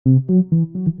And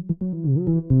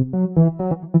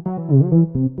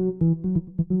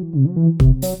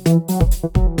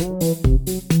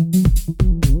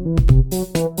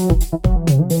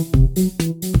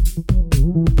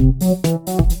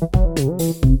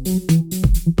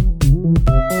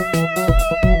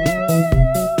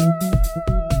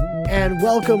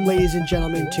welcome, ladies and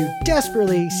gentlemen, to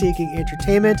Desperately Seeking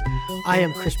Entertainment. I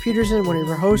am Chris Peterson, one of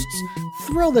your hosts.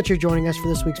 Thrilled that you're joining us for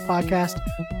this week's podcast.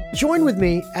 Join with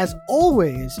me, as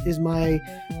always, is my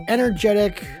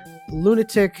energetic,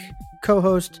 lunatic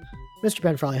co-host, Mr.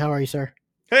 Ben Frawley. How are you, sir?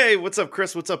 Hey, what's up,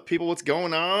 Chris? What's up, people? What's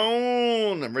going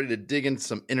on? I'm ready to dig into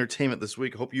some entertainment this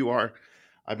week. Hope you are.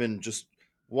 I've been just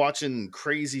watching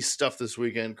crazy stuff this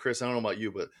weekend. Chris, I don't know about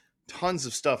you, but tons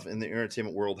of stuff in the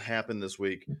entertainment world happened this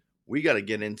week. We got to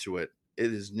get into it.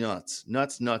 It is nuts.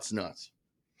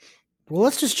 Well,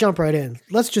 let's just jump right in.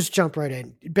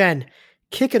 Ben,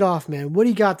 kick it off, man. What do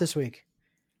you got this week?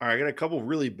 All right, I got a couple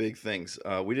really big things.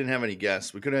 We didn't have any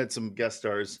guests. We could have had some guest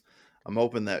stars. I'm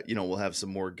hoping that, we'll have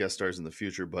some more guest stars in the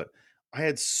future, but I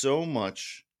had so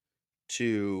much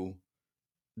to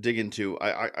dig into.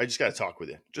 I just got to talk with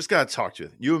you. Just got to talk to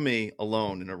you. You and me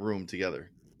alone in a room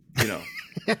together,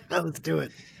 Let's do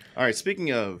it. All right,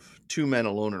 speaking of two men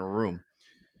alone in a room,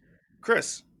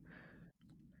 Chris,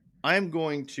 I'm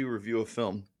going to review a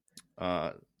film,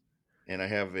 and I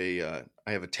have a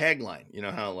tagline. You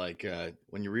know how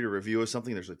when you read a review of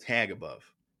something, there's a tag above,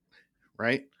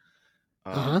 right?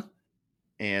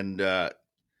 And are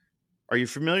you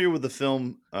familiar with the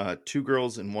film Two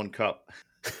Girls in One Cup?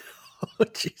 Oh,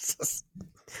 Jesus.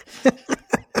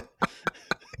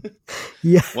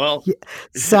 Yeah. Well, yeah.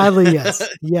 Sadly, yes.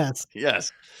 Yes.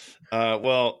 Yes.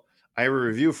 Well, I have a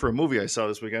review for a movie I saw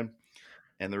this weekend,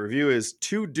 and the review is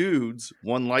Two Dudes,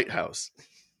 One Lighthouse.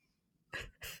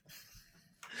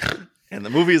 And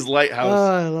the movie is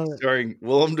Lighthouse, starring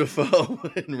Willem Dafoe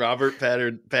and Robert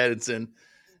Pattinson.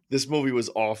 This movie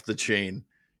was off the chain.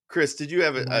 Chris, did you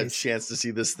have a chance to see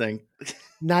this thing?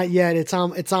 Not yet. It's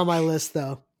on my list,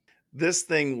 though. This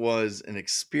thing was an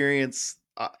experience.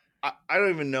 I don't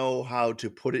even know how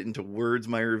to put it into words,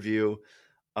 my review.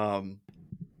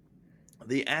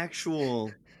 The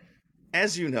actual,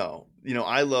 as you know,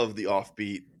 I love the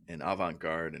offbeat and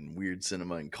avant-garde and weird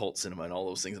cinema and cult cinema and all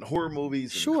those things and horror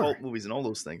movies and cult movies and all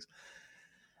those things.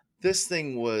 This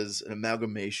thing was an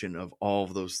amalgamation of all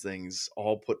of those things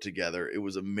all put together. It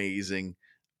was amazing.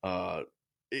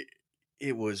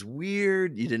 It was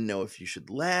weird. You didn't know if you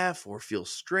should laugh or feel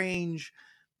strange.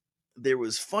 There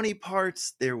was funny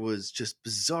parts. There was just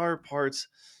bizarre parts.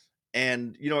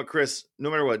 And you know what, Chris, no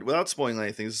matter what, without spoiling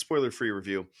anything, it's a spoiler-free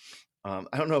review. I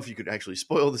don't know if you could actually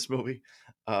spoil this movie.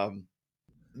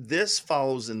 This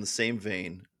follows in the same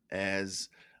vein as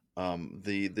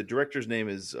the director's name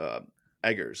is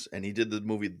Eggers, and he did the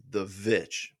movie The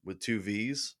Vitch with two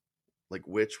V's, like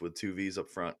witch with two V's up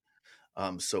front.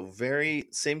 So very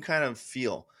same kind of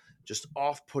feel, just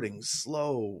off-putting,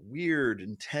 slow, weird,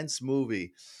 intense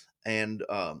movie. And,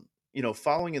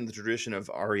 following in the tradition of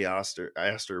Ari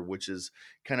Aster, which is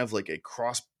kind of like a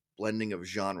cross blending of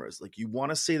genres. Like you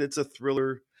want to say that's a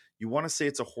thriller, you want to say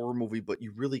it's a horror movie, but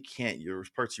you really can't. There's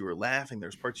parts you were laughing,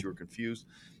 there's parts you were confused.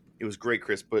 It was great,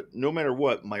 Chris. But no matter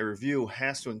what, my review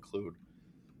has to include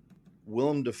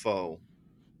Willem Dafoe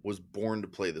was born to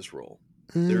play this role.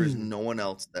 There is no one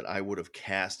else that I would have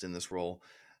cast in this role.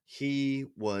 He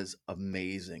was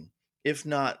amazing. If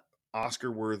not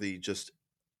Oscar worthy, just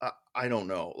I don't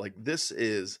know. I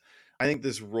think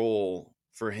this role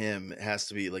for him has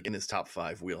to be like in his top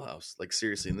 5 wheelhouse. Like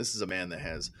seriously, and this is a man that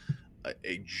has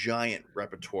a giant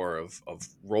repertoire of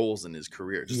roles in his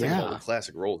career. Just think of all the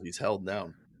classic roles he's held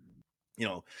down.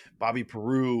 Bobby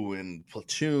Peru and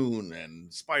Platoon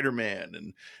and Spider-Man,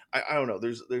 and I don't know.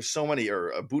 There's so many,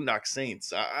 or Boondock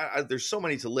Saints. There's so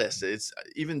many to list. It's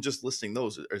even just listing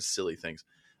those are silly things.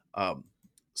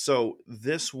 So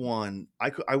this one,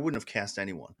 I wouldn't have cast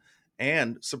anyone.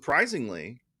 And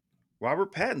surprisingly,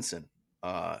 Robert Pattinson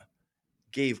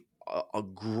gave a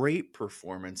great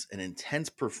performance, an intense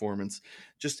performance,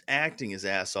 just acting his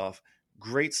ass off.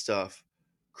 Great stuff.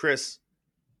 Chris,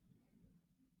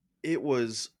 it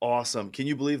was awesome. Can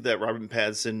you believe that Robert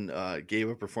Pattinson gave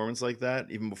a performance like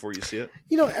that even before you see it?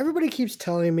 Everybody keeps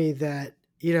telling me that,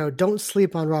 don't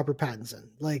sleep on Robert Pattinson,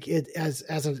 like it as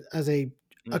a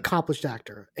accomplished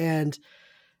actor. And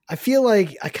I feel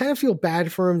like I kind of feel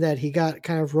bad for him that he got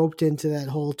kind of roped into that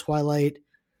whole Twilight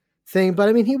thing. But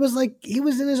I mean, he was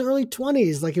in his early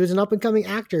 20s. Like he was an up and coming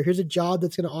actor. Here's a job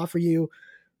that's going to offer you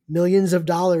millions of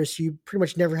dollars. So you pretty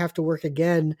much never have to work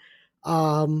again.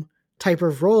 Type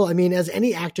of role. I mean, as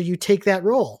any actor, you take that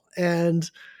role. And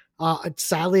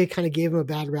Sadly, it kind of gave him a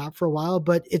bad rap for a while,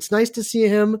 but it's nice to see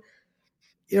him,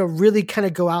 really kind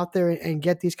of go out there and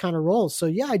get these kind of roles. So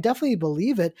yeah, I definitely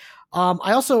believe it. I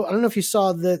don't know if you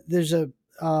saw that there's a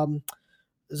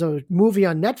movie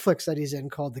on Netflix that he's in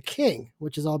called The King,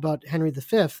 which is all about Henry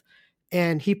V,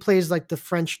 and he plays like the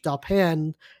French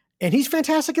Dupin, and he's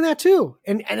fantastic in that too.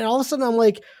 And all of a sudden I'm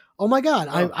like, oh my God,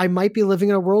 I might be living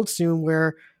in a world soon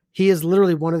where he is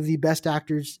literally one of the best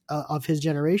actors of his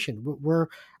generation.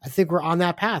 I think we're on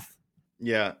that path.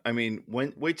 Yeah, I mean,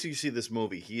 wait till you see this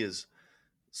movie. He is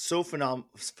so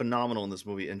phenomenal in this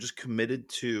movie, and just committed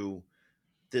to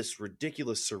this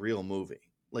ridiculous surreal movie,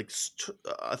 like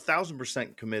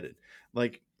 1,000% committed.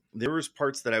 Like, there was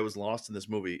parts that I was lost in this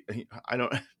movie. I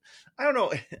don't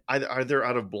know, either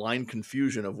out of blind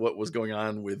confusion of what was going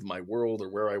on with my world or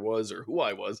where I was or who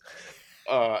I was.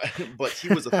 But he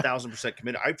was 1,000%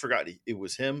 committed. I forgot it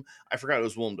was him. I forgot it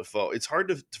was Willem Dafoe. It's hard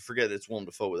to forget it's Willem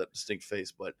Dafoe with that distinct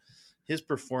face, but his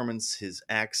performance, his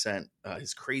accent,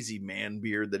 his crazy man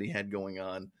beard that he had going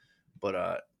on.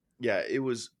 But yeah, it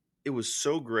was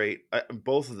so great.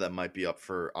 Both of them might be up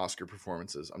for Oscar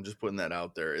performances. I'm just putting that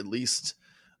out there. At least,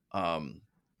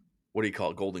 what do you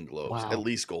call it? Golden Globes. Wow. At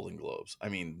least Golden Globes. I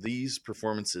mean, these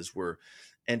performances were,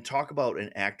 and talk about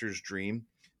an actor's dream.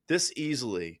 This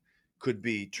easily could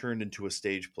be turned into a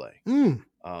stage play.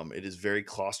 It is very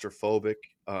claustrophobic.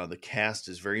 The cast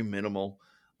is very minimal.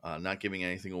 Not giving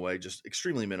anything away, just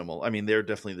extremely minimal. I mean, they're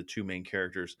definitely the two main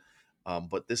characters,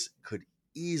 but this could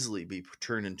easily be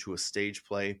turned into a stage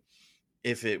play.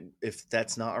 If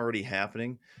that's not already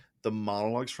happening, the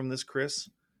monologues from this, Chris,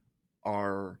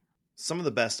 are some of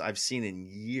the best I've seen in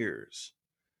years,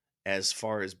 as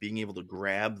far as being able to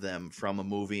grab them from a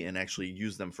movie and actually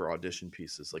use them for audition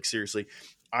pieces. Like, seriously,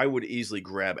 I would easily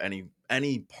grab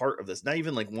any part of this, not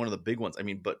even like one of the big ones. I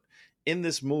mean, but in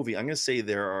this movie, I'm going to say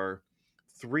there are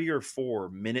 3 or 4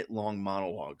 minute-long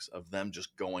monologues of them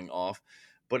just going off,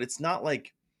 but it's not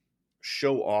like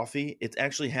show offy. It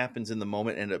actually happens in the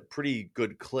moment and a pretty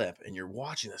good clip. And you're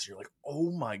watching this, you're like,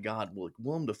 oh my God, well,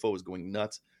 Willem Dafoe is going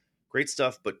nuts. Great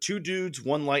stuff. But 2 dudes,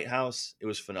 1 lighthouse. It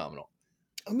was phenomenal.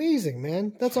 Amazing,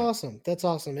 man. That's awesome. That's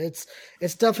awesome. It's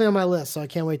definitely on my list, so I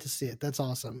can't wait to see it. That's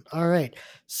awesome. All right.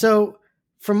 So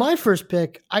for my first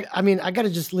pick, I mean, I got to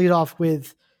just lead off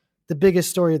with the biggest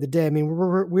story of the day. I mean,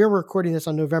 we're recording this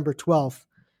on November 12th,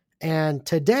 and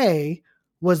today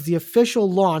was the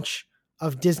official launch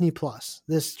of Disney Plus,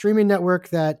 this streaming network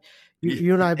that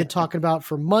you and I have been talking about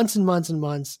for months and months and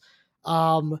months.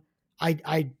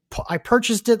 I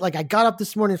purchased it. Like, I got up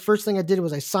this morning. First thing I did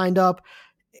was I signed up,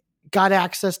 got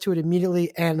access to it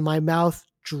immediately, and my mouth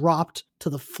dropped to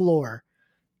the floor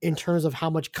in terms of how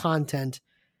much content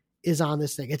is on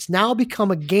this thing. It's now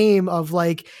become a game of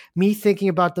like me thinking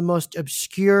about the most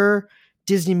obscure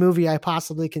Disney movie I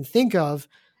possibly can think of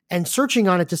and searching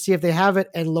on it to see if they have it.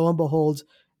 And lo and behold,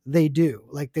 they do.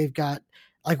 Like, they've got,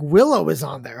 like, Willow is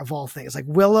on there of all things, like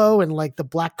Willow and like the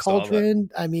Black Cauldron.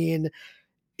 I mean,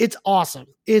 it's awesome.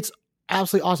 It's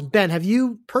absolutely awesome. Ben, have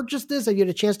you purchased this? Have you had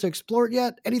a chance to explore it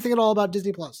yet? Anything at all about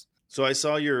Disney Plus? So I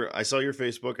saw your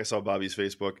Facebook. I saw Bobby's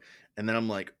Facebook, and then I'm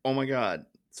like, oh my God.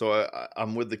 So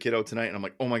I'm with the kiddo tonight, and I'm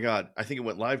like, oh my God, I think it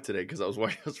went live today because I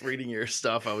was reading your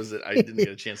stuff. I didn't get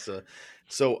a chance to.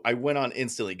 So I went on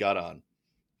instantly, got on.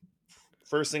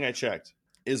 First thing I checked,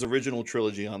 is original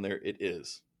trilogy on there? It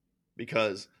is,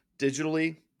 because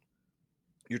digitally,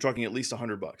 you're talking at least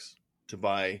 $100 to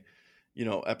buy,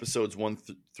 episodes 1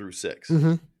 through 6.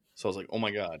 Mm-hmm. So I was like, oh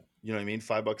my God, you know what I mean?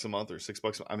 $5 a month or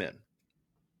 $6, I'm in.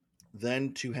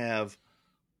 Then to have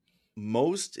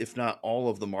most, if not all,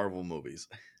 of the Marvel movies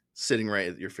sitting right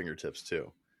at your fingertips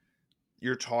too.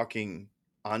 You're talking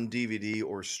on DVD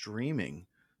or streaming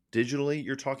digitally,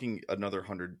 you're talking another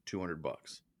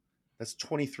 $100-$200. That's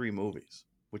 23 movies,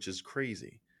 which is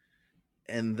crazy.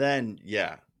 And then,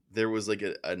 yeah, there was like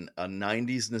a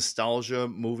 90s nostalgia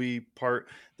movie part.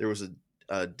 There was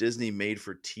a Disney made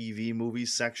for TV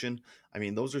movies section. I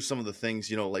mean, those are some of the things,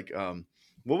 like,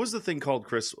 what was the thing called,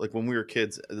 Chris? Like, when we were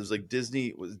kids, it was like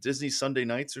Disney Sunday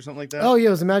Nights or something like that. Oh yeah, it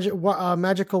was a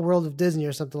Magical World of Disney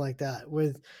or something like that.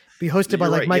 With be hosted by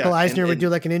like Michael Eisner would do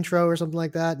like an intro or something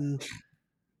like that, and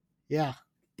yeah,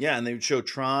 and they would show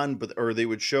Tron, or they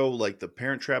would show like The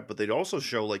Parent Trap, but they'd also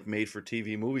show like made for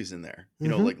TV movies in there.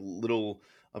 Like little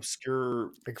obscure,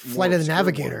 like Flight of the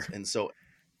Navigator, and so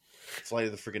Flight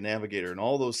of the freaking Navigator, and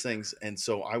all those things. And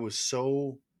so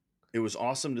it was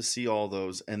awesome to see all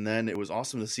those. And then it was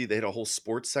awesome to see they had a whole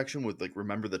sports section with like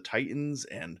Remember the Titans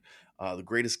and the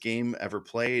greatest game ever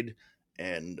played.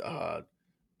 And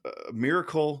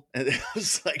Miracle, and it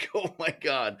was like, oh my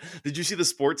god! Did you see the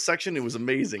sports section? It was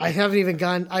amazing. I haven't even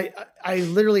gotten. I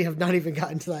literally have not even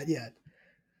gotten to that yet.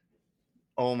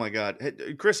 Oh my god,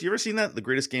 hey, Chris, you ever seen that? The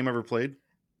Greatest Game Ever Played?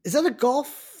 Is that a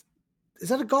golf? Is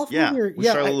that a golf Yeah, movie? with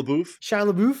Shia LaBeouf.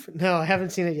 Shia LaBeouf? No, I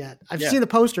haven't seen it yet. I've seen the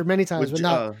poster many times, but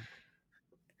not.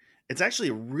 It's actually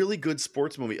a really good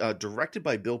sports movie, directed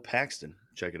by Bill Paxton.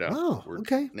 Check it out. Oh,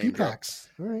 okay. P-Pax.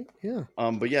 All right, yeah.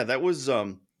 But yeah, that was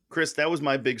Chris. That was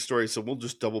my big story. So we'll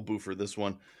just double boo for this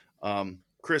one.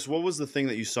 Chris, what was the thing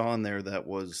that you saw in there that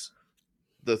was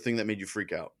the thing that made you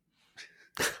freak out?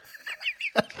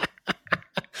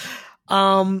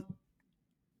 The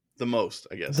most,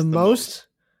 I guess. The most.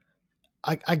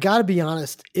 I gotta be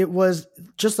honest. It was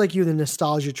just like you, the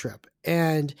nostalgia trip,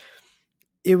 and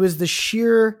it was the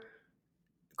sheer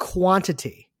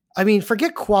quantity. I mean,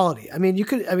 forget quality. I mean,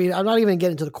 I'm not even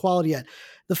getting into the quality yet.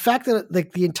 The fact that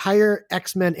like the entire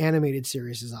X-Men animated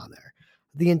series is on there.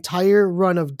 The entire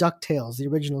run of DuckTales, the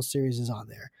original series, is on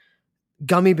there.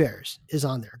 Gummy Bears is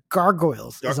on there.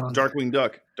 Gargoyles is on Darkwing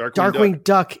there. Duck. Darkwing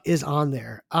Duck is on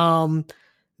there.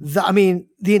 The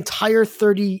entire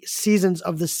 30 seasons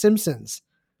of The Simpsons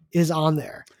is on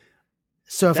there.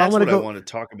 So if That's I want to go, I want to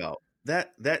talk about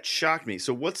that shocked me.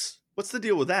 So what's the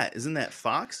deal with that? Isn't that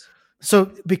Fox?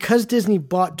 So because Disney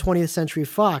bought 20th Century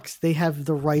Fox, they have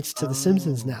the rights to The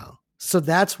Simpsons now. So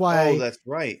that's why. Oh, that's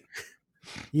right.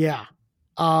 Yeah.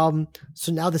 So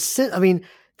now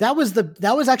that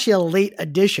was actually a late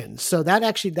addition. So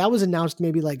that was announced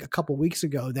maybe like a couple weeks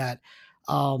ago that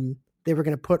they were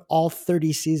going to put all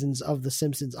 30 seasons of The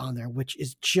Simpsons on there, which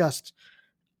is just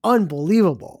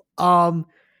unbelievable.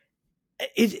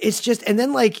 It's just, and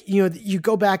then like, you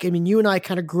go back, I mean, you and I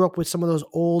kind of grew up with some of those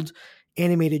old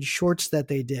animated shorts that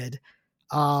they did.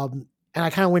 And I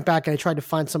kind of went back and I tried to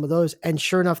find some of those, and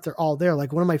sure enough, they're all there.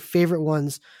 Like one of my favorite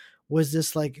ones was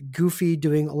this like Goofy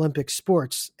doing Olympic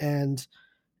sports. And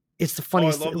it's the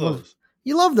funniest. I love those.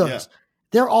 You love those. Yeah.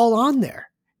 They're all on there.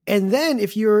 And then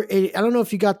if I don't know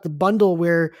if you got the bundle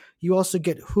where you also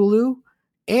get Hulu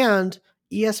and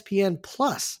ESPN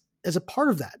Plus as a part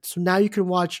of that. So now you can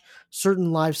watch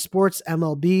certain live sports.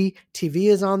 MLB TV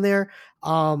is on there.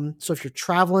 So if you're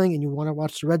traveling and you want to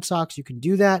watch the Red Sox, you can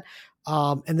do that.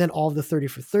 And then all of the 30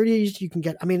 for 30s you can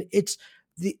get. I mean, it's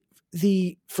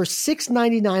for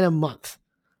 $6.99 a month.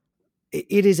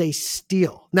 It is a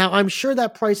steal. Now I'm sure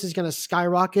that price is going to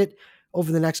skyrocket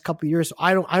over the next couple of years. So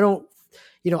I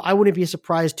wouldn't be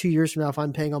surprised 2 years from now if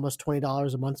I'm paying almost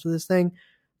 $20 a month for this thing.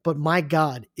 But my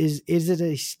God, is it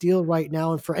a steal right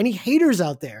now? And for any haters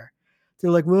out there,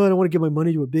 they're like, well, I don't want to give my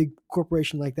money to a big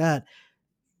corporation like that.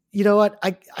 You know what?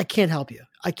 I can't help you.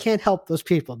 I can't help those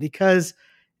people because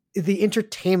the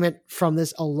entertainment from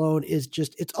this alone is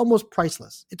just, it's almost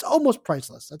priceless. It's almost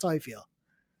priceless. That's how I feel.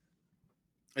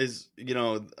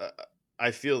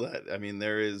 I feel that. I mean,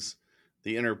 there is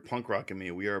the inner punk rock in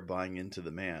me. We are buying into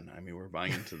the man. I mean, we're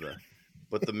buying into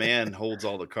but the man holds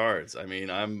all the cards. I mean,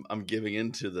 I'm giving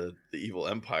into the evil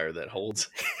empire that holds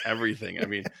everything. I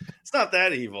mean, it's not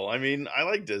that evil. I mean, I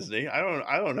like Disney. I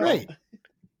don't know. Right.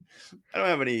 I don't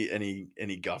have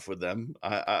any guff with them.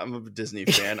 I'm a Disney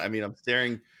fan. I mean, I'm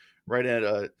staring right at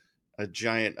a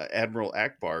giant Admiral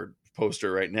Akbar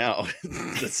poster right now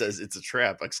that says "It's a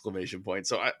trap!" !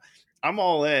 So I'm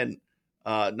all in.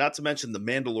 Not to mention the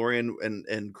Mandalorian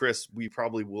and Chris. We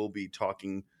probably will be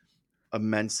talking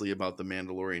immensely about the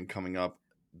Mandalorian coming up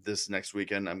this next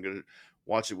weekend. I'm gonna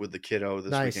watch it with the kiddo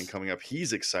this weekend coming up.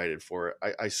 He's excited for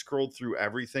it. I scrolled through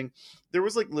everything. There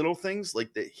was like little things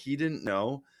like that he didn't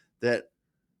know that.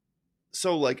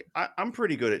 So like I'm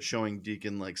pretty good at showing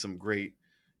Deacon like some great,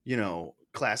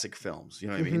 classic films. You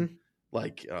know what I mean?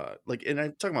 Like, and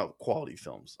I'm talking about quality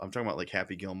films. I'm talking about like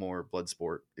Happy Gilmore,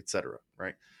 Bloodsport, etc.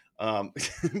 Right?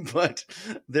 But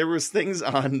there was things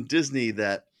on Disney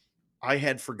that I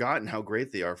had forgotten how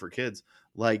great they are for kids,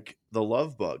 like the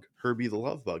Love Bug. Herbie the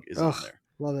Love Bug is on there.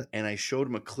 Love it. And I showed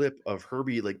him a clip of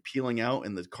Herbie like peeling out,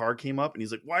 and the car came up, and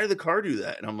he's like, "Why did the car do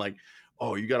that?" And I'm like,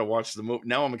 "Oh, you got to watch the movie."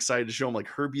 Now I'm excited to show him like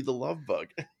Herbie the Love Bug,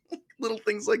 little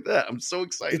things like that. I'm so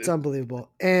excited. It's unbelievable.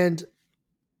 And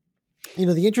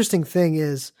the interesting thing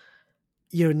is,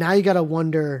 now you got to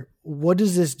wonder, what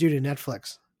does this do to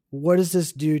Netflix? What does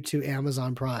this do to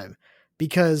Amazon Prime?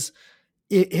 Because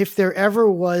if there ever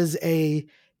was a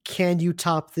can you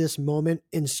top this moment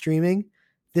in streaming,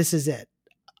 this is it.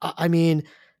 I mean,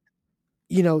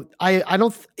 I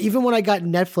don't, even when I got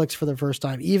Netflix for the first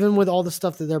time, even with all the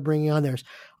stuff that they're bringing on there,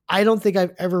 I don't think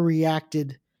I've ever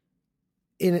reacted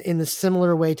in a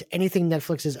similar way to anything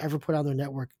Netflix has ever put on their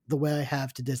network the way I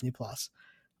have to Disney Plus.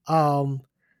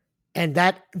 And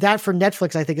that for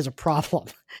Netflix, I think, is a problem,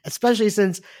 especially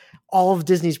since all of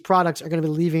Disney's products are going to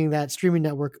be leaving that streaming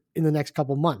network in the next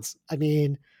couple months. I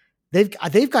mean, they've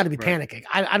got to be panicking.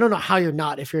 I don't know how you're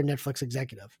not if you're a Netflix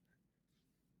executive.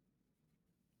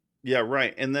 Yeah,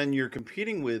 right. And then you're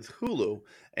competing with Hulu,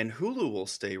 and Hulu will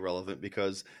stay relevant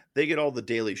because they get all the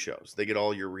daily shows. They get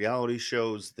all your reality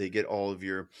shows. They get all of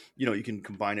your, you can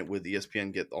combine it with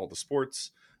ESPN, get all the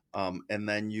sports. And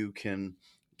then you can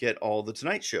get all the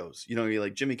Tonight shows. You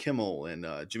like Jimmy Kimmel and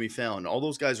Jimmy Fallon. All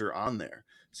those guys are on there.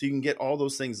 So you can get all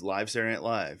those things live, Saturday Night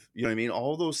Live. You know what I mean?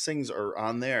 All those things are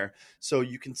on there. So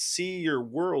you can see your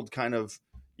world kind of,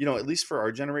 at least for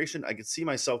our generation, I could see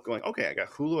myself going, okay, I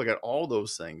got Hulu, I got all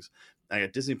those things. I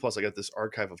got Disney Plus, I got this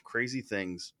archive of crazy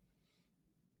things.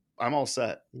 I'm all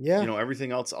set. Yeah.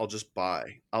 Everything else I'll just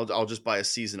buy. I'll just buy a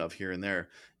season of here and there.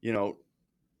 No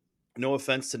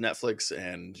offense to Netflix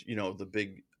and, the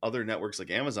big other networks like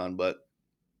Amazon, but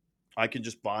I can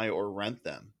just buy or rent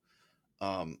them.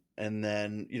 And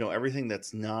then, everything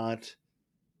that's not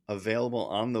available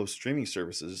on those streaming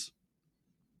services,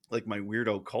 like my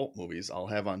weirdo cult movies, I'll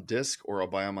have on disc or I'll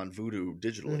buy them on Vudu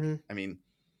digitally. Mm-hmm. I mean,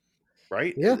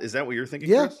 right? Yeah. Is that what you're thinking?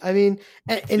 Yeah. Chris? I mean,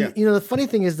 and the funny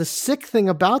thing is, the sick thing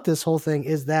about this whole thing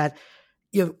is that,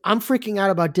 I'm freaking out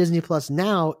about Disney Plus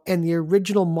now, and the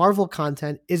original Marvel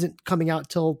content isn't coming out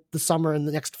till the summer and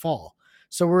the next fall.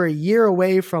 So we're a year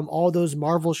away from all those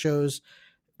Marvel shows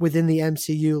within the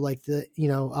MCU, like the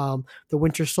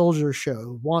Winter Soldier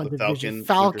show,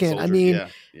 Falcon. I mean,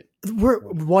 we're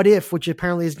What If, which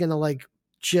apparently is going to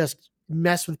just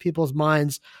mess with people's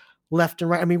minds left and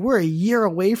right. I mean, we're a year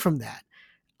away from that.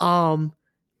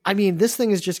 I mean, this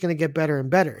thing is just going to get better and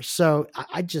better. So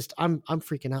I'm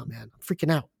freaking out, man. I'm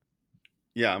freaking out.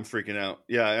 Yeah, I'm freaking out.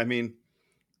 Yeah, I mean,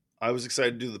 I was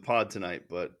excited to do the pod tonight,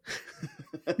 but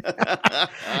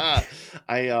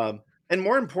and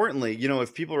more importantly,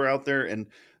 if people are out there, and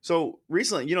so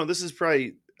recently, this is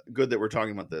probably good that we're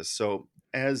talking about this. So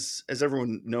as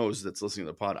everyone knows that's listening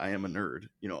to the pod, I am a nerd,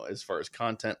 as far as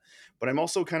content, but I'm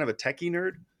also kind of a techie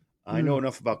nerd. I know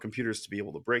enough about computers to be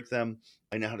able to break them.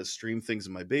 I know how to stream things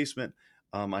in my basement.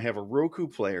 I have a Roku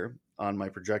player on my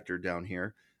projector down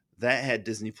here that had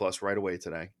Disney Plus right away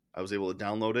today. I was able to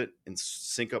download it and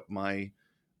sync up my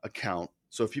account.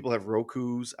 So if people have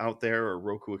Rokus out there or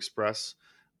Roku Express,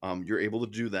 you're able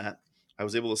to do that. I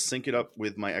was able to sync it up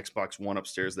with my Xbox One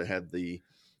upstairs that had the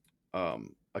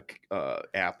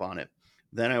app on it.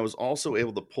 Then I was also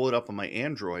able to pull it up on my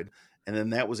Android, and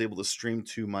then that was able to stream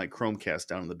to my Chromecast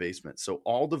down in the basement. So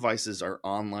all devices are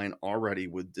online already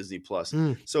with Disney Plus.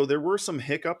 So there were some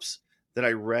hiccups that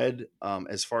I read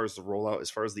as far as the rollout,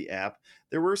 as far as the app.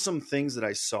 There were some things that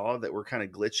I saw that were kind of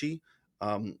glitchy.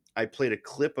 I played a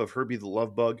clip of Herbie the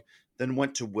Love Bug, then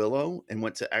went to Willow and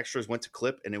went to extras, went to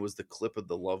clip, and it was the clip of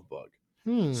the Love Bug.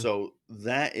 So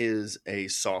that is a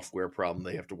software problem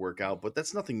they have to work out, but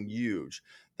that's nothing huge.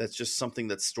 That's just something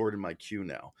that's stored in my queue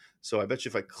now. So I bet you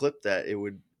if I click that,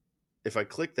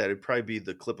 it'd probably be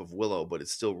the clip of Willow, but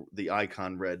it's still the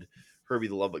icon read Herbie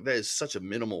the Love Bug. That is such a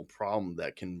minimal problem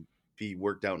that can be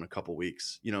worked out in a couple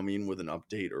weeks, with an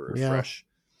update or a fresh,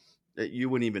 that you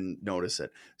wouldn't even notice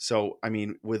it. So, I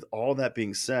mean, with all that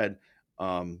being said,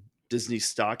 Disney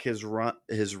stock has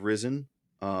risen,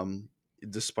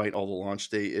 despite all the launch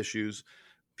day issues.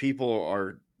 People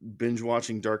are binge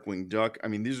watching Darkwing Duck. I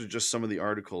mean, these are just some of the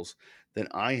articles that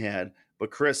I had. But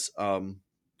Chris, I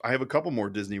have a couple more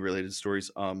Disney related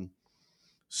stories.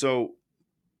 So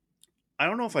I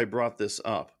don't know if I brought this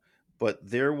up, but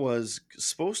there was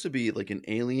supposed to be like an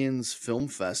Aliens film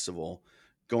festival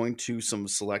going to some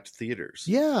select theaters.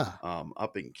 Yeah.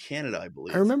 Up in Canada, I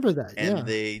believe. I remember that. And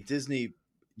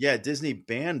Disney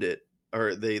banned it.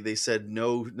 Or they said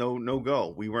no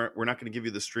go. We're not going to give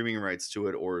you the streaming rights to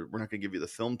it, or we're not going to give you the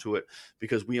film to it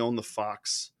because we own the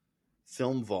Fox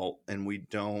film vault and we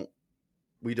don't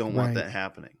want that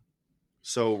happening.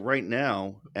 So right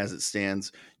now, as it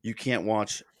stands, you can't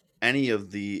watch any of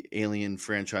the Alien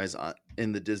franchise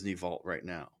in the Disney vault right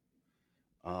now.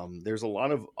 There's a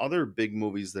lot of other big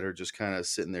movies that are just kind of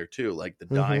sitting there too, like the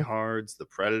Die Hards, the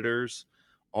Predators.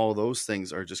 All those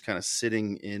things are just kind of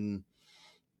sitting in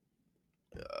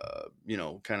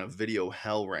kind of video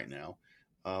hell right now.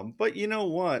 But you know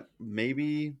what?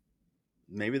 Maybe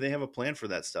they have a plan for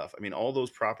that stuff. I mean, all those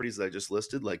properties that I just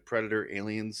listed, like Predator,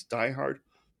 Aliens, Die Hard,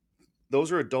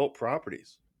 those are adult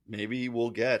properties. Maybe we'll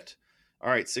get, all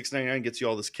right, $6.99 gets you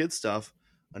all this kid stuff.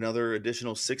 Another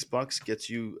additional $6 gets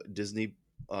you Disney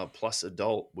Plus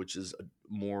Adult, which is a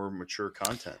more mature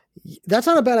content. That's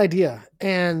not a bad idea.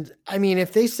 And I mean,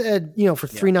 if they said, for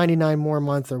 $3.99 more a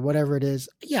month or whatever it is,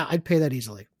 I'd pay that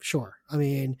easily. Sure. I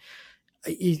mean,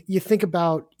 you think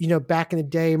about, back in the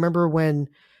day, remember when,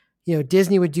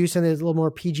 Disney would do something that's a little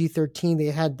more PG-13. They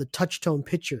had the Touchtone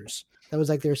Pictures. That was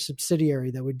like their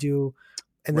subsidiary that would do,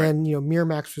 and Right. then,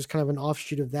 Miramax was kind of an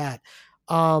offshoot of that.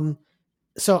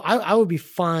 So I would be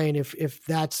fine if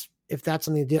that's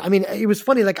something to do. I mean, it was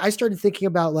funny. Like I started thinking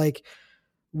about like,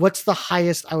 what's the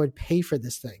highest I would pay for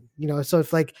this thing? So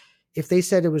if they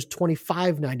said it was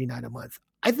 $25.99 a month,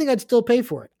 I think I'd still pay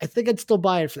for it. I think I'd still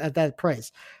buy it at that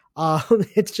price.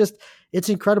 It's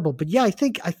incredible. But yeah, I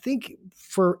think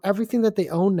for everything that they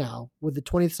own now with the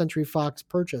 20th Century Fox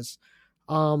purchase,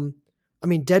 I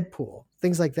mean, Deadpool,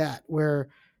 things like that, where,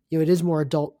 it is more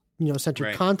adult, centric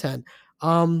Right. content.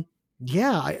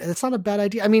 Yeah, it's not a bad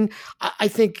idea. I mean, I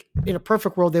think in a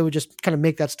perfect world, they would just kind of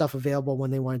make that stuff available when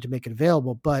they wanted to make it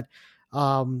available. But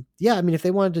yeah, I mean, if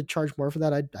they wanted to charge more for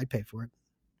that, I'd pay for it.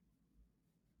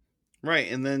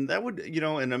 Right. And then that would,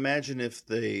 and imagine if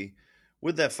they,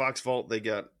 with that Fox Vault, they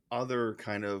got other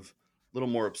kind of little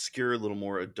more obscure, little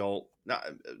more adult,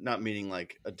 not meaning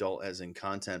like adult as in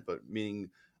content, but meaning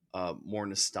more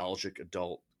nostalgic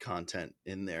adult content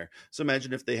in there. So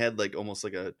imagine if they had like almost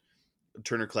like a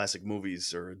Turner Classic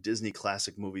Movies or a Disney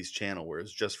Classic Movies channel where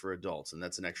it's just for adults, and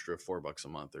that's an extra $4 a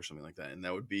month or something like that. And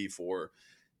that would be for,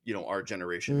 our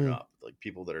generation and up, like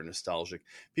people that are nostalgic,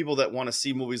 people that want to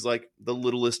see movies like The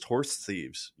Littlest Horse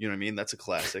Thieves. You know what I mean? That's a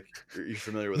classic. Are you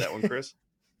familiar with that one, Chris?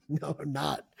 No,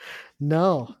 not.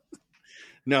 No.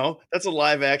 No, that's a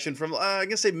live action from, I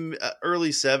guess, say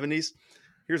early 70s.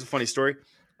 Here's a funny story.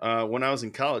 When I was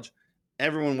in college,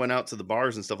 everyone went out to the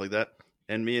bars and stuff like that.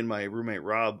 And me and my roommate,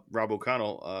 Rob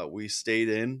O'Connell, we stayed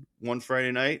in one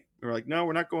Friday night. We were like, no,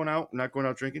 we're not going out. We're not going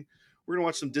out drinking. We're going to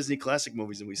watch some Disney classic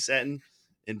movies. And we sat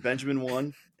in Benjamin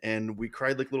 1, and we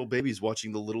cried like little babies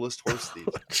watching The Littlest Horse Thieves.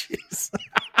 Oh, jeez.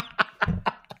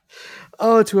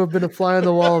 Oh, to have been a fly on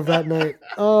the wall of that night.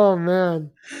 Oh,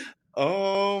 man.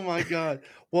 Oh, my God.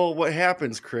 Well, what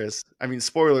happens, Chris? I mean,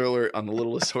 spoiler alert on The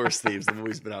Littlest Horse Thieves. The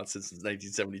movie's been out since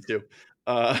 1972.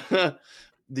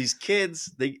 These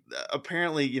kids, they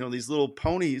apparently, these little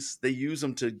ponies, they use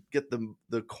them to get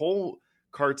the coal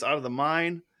carts out of the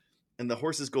mine, and the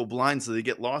horses go blind, so they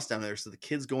get lost down there. So the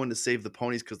kids go in to save the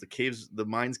ponies because the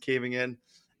mine's caving in,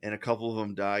 and a couple of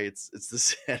them die. It's the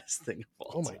saddest thing of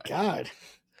all time. Oh my God.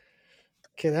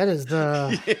 Okay, that is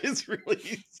it's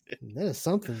really that is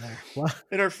something there. Wow.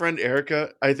 And our friend Erica,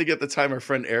 I think at the time our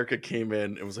friend Erica came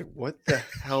in and was like, "What the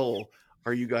hell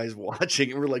are you guys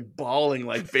watching?" And we're like bawling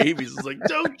like babies. It's like,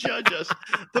 don't judge us.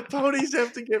 The ponies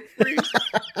have to get free.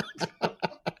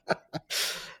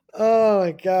 Oh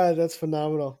my God, that's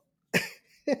phenomenal.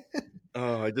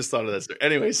 Oh, I just thought of that story.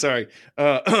 Anyway, sorry.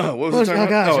 What was I talking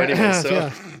about? Oh, anyway, so,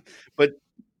 yeah. But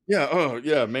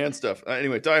yeah, man stuff.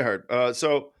 Anyway, Die Hard.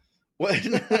 So what?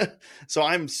 So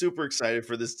I'm super excited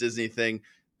for this Disney thing.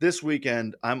 This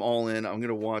weekend, I'm all in. I'm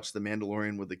gonna watch The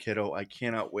Mandalorian with the kiddo. I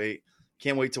cannot wait.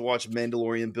 Can't wait to watch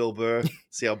Mandalorian Bill Burr.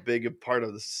 See how big a part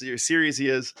of the series he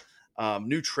is.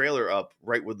 New trailer up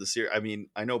right with the series. I mean,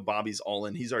 I know Bobby's all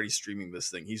in. He's already streaming this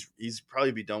thing. He's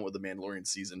probably be done with the Mandalorian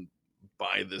season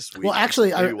by this week. Well,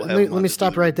 actually, let me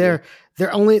stop right there.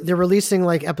 They're releasing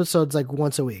like episodes like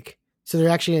once a week, so they're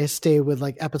actually going to stay with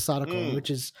like episodical,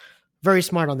 which is very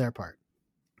smart on their part.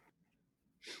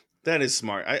 That is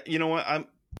smart. You know what?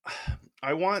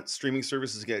 I want streaming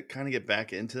services to get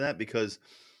back into that, because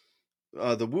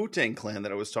the Wu-Tang Clan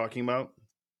that I was talking about,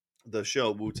 the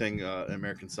show Wu-Tang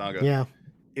American Saga, yeah,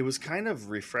 it was kind of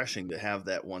refreshing to have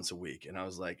that once a week. And I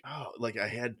was like, oh, like I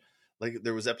had, like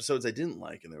there was episodes I didn't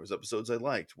like and there was episodes I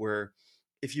liked, where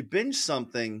if you binge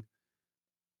something,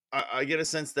 I get a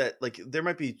sense that like there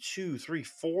might be 2, 3,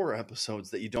 4 episodes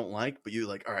that you don't like, but you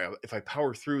like, all right, if I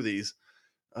power through these,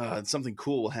 something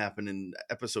cool will happen in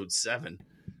episode 7,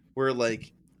 where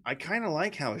like, I kind of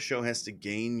like how a show has to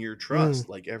gain your trust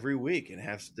like every week and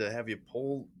has to have you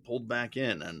pulled back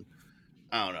in. And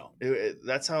I don't know.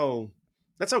 That's how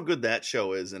good that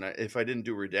show is. And if I didn't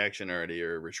do redaction already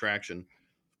or retraction,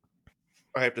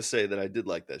 I have to say that I did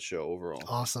like that show overall.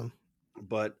 Awesome.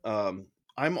 But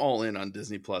I'm all in on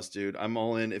Disney Plus, dude. I'm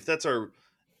all in. If that's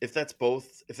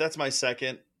my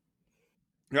second,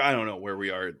 I don't know where we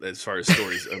are as far as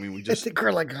stories. I mean, we just I think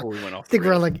we're like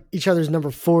we're on like each other's number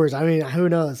 4s. I mean, who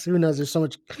knows? There's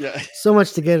so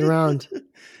much to get around.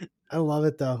 I love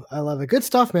it though. I love it. Good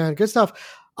stuff, man. Good stuff.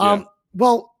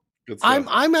 Well, good stuff.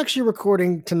 I'm actually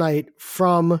recording tonight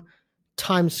from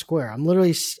Times Square. I'm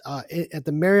literally at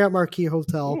the Marriott Marquis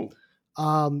Hotel,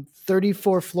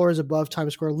 34 floors above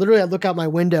Times Square. Literally, I look out my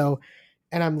window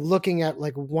and I'm looking at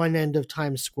like one end of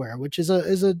Times Square, which is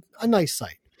a nice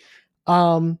sight.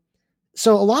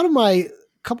 So a lot of my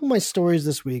couple of my stories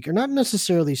this week are not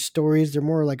necessarily stories; they're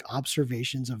more like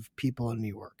observations of people in New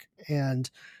York. And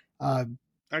yeah,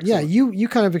 Excellent. you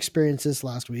kind of experienced this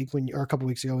last week or a couple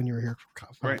weeks ago when you were here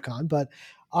for Right. Comic-Con. But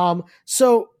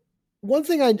so one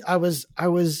thing I was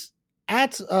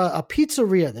at a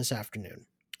pizzeria this afternoon.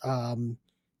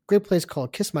 Great place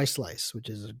called Kiss My Slice, which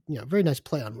is a very nice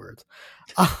play on words.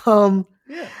 Yeah.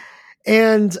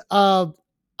 And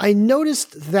I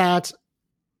noticed that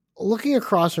looking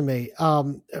across from me,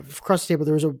 across the table,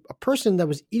 there was a person that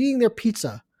was eating their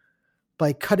pizza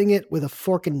by cutting it with a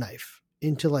fork and knife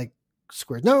into like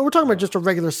squares. No, we're talking about just a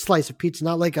regular slice of pizza,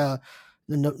 not like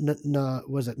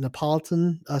was it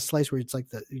Neapolitan slice where it's like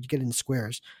you get it in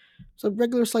squares. It's a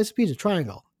regular slice of pizza,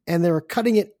 triangle. And they were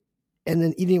cutting it and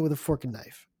then eating it with a fork and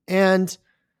knife. And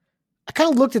I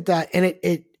kind of looked at that and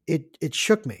it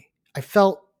shook me. I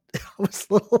felt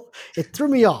it threw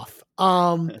me off.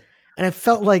 And I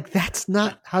felt like that's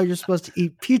not how you're supposed to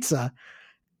eat pizza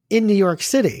in New York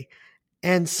City.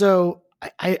 And so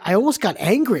I almost got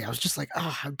angry. I was just like, oh,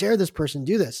 how dare this person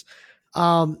do this?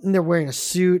 And they're wearing a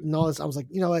suit and all this. I was like,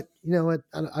 you know what?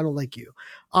 I don't like you.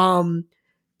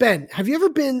 Ben, have you ever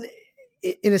been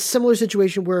in a similar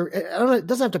situation where, I don't know, it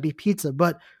doesn't have to be pizza,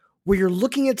 but where you're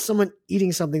looking at someone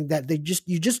eating something that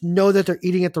you just know that they're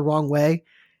eating it the wrong way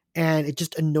and it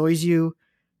just annoys you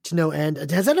to no end?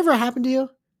 Has that ever happened to you?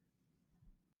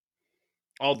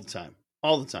 All the time.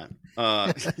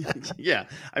 Yeah.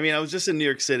 I mean, I was just in New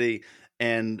York City,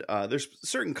 and there's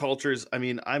certain cultures. I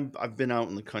mean, I've been out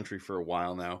in the country for a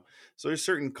while now, so there's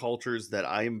certain cultures that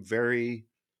I'm very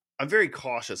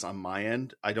cautious on my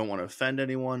end. I don't want to offend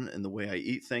anyone in the way I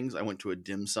eat things. I went to a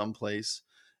dim sum place.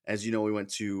 As you know, we went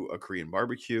to a Korean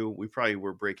barbecue. We probably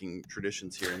were breaking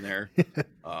traditions here and there.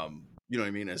 You know what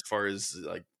I mean? As far as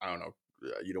like, I don't know,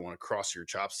 you don't want to cross your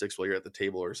chopsticks while you're at the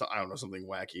table or something. I don't know, something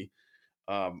wacky.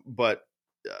 But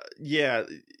yeah,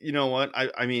 you know what?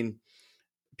 I mean,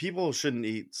 people shouldn't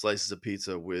eat slices of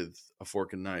pizza with a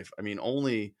fork and knife. I mean,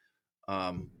 only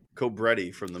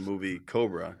Cobretti from the movie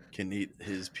Cobra can eat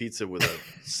his pizza with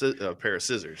a pair of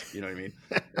scissors. You know what I mean?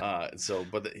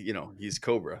 But he's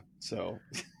Cobra, so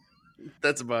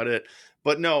that's about it.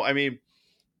 But no, I mean,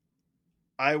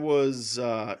 I'm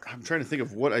trying to think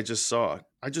of what I just saw.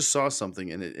 I just saw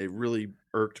something and it really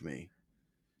irked me.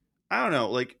 I don't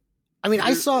know, like, I mean,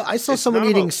 I saw it's someone not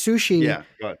eating about sushi. yeah.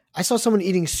 Go ahead. I saw someone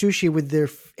eating sushi with their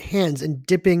hands and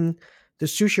dipping the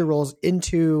sushi rolls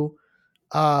into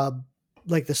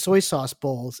like the soy sauce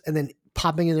bowls and then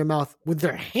popping in their mouth with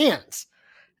their hands.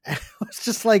 And it's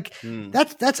just like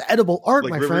that's edible art,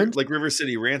 Like my friend. like River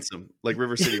City Ransom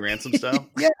style.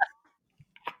 Yeah.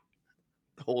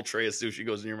 The whole tray of sushi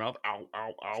goes in your mouth. Ow,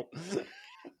 ow,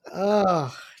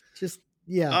 ow. Just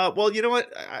yeah. Well, you know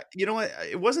what?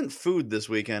 It wasn't food this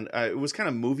weekend. It was kind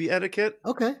of movie etiquette.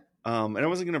 Okay. And I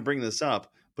wasn't going to bring this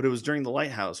up, but it was during the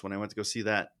Lighthouse when I went to go see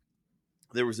that.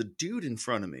 There was a dude in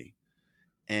front of me,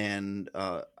 and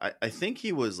I think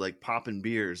he was like popping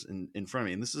beers in front of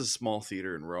me. And this is a small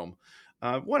theater in Rome.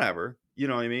 Whatever, you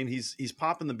know what I mean? He's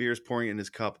popping the beers, pouring it in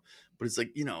his cup, but it's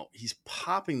like, he's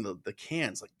popping the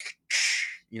cans like,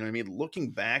 you know what I mean?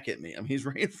 Looking back at me. I mean, he's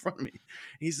right in front of me.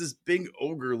 He's this big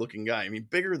ogre looking guy. I mean,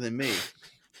 bigger than me.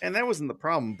 And that wasn't the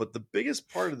problem. But the biggest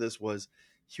part of this was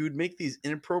he would make these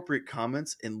inappropriate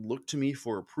comments and look to me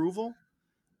for approval.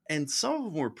 And some of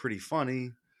them were pretty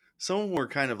funny. Some of them were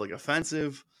kind of like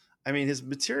offensive. I mean, his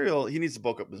material, he needs to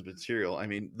bulk up his material. I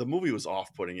mean, the movie was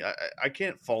off-putting. I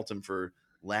can't fault him for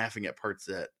laughing at parts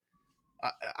that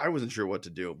I wasn't sure what to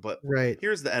do. But Right.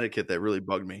 here's the etiquette that really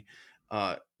bugged me.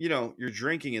 You're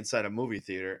drinking inside a movie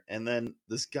theater, and then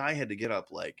this guy had to get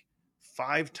up like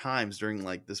 5 times during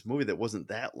like this movie that wasn't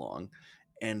that long,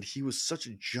 and he was such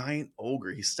a giant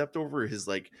ogre. He stepped over his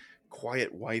like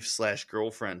quiet wife /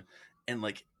 girlfriend, and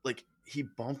like he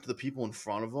bumped the people in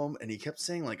front of him, and he kept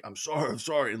saying like, I'm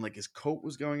sorry, and like his coat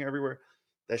was going everywhere.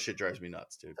 That shit drives me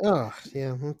nuts, dude. Oh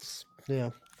yeah,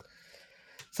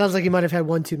 sounds like you might have had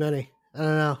one too many. I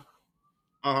don't know.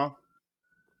 Uh-huh.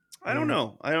 I don't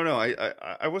know.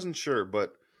 I wasn't sure,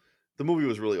 but the movie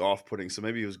was really off-putting, so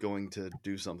maybe he was going to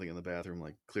do something in the bathroom,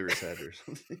 like clear his head or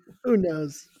something. Who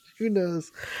knows?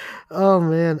 Oh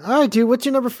man. All right, dude. What's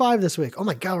your number 5 this week? Oh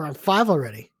my god, we're on 5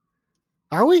 already.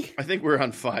 Are we? I think we're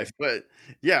on 5, but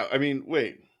yeah. I mean,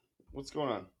 wait, what's going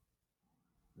on?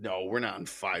 No, we're not on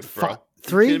 5, bro.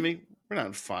 3? You kidding me? We're not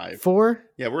on 5. 4?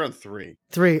 Yeah, we're on 3.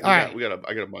 3. All right.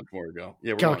 I got a bunch more to go.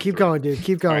 Yeah, Go. Keep going, dude.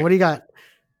 Keep going. Right. What do you got?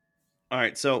 All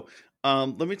right, so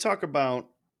let me talk about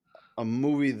a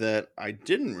movie that I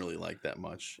didn't really like that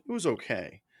much. It was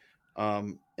okay.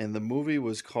 And the movie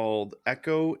was called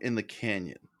Echo in the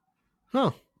Canyon.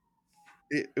 Huh.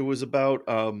 it was about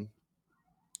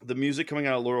the music coming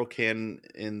out of Laurel Canyon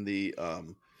in the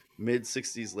mid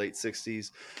 60s, late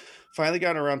 60s. Finally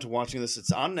got around to watching this.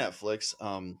 It's on Netflix.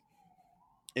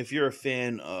 If you're a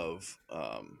fan of,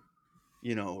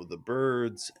 the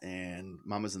Byrds and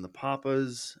Mamas and the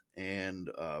Papas and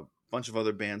a bunch of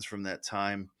other bands from that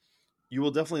time, you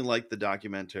will definitely like the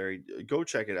documentary. Go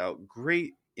check it out.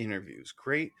 Great interviews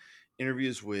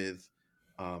with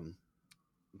um,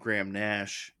 Graham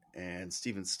Nash and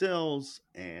Stephen Stills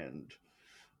and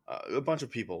a bunch of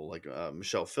people like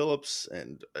Michelle Phillips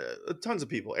and tons of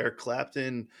people, Eric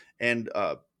Clapton, and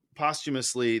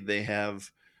posthumously they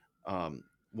have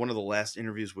one of the last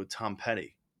interviews with Tom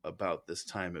Petty about this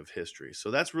time of history.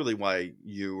 So that's really why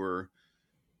you're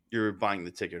buying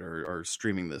the ticket or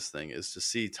streaming this thing, is to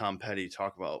see Tom Petty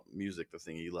talk about music, the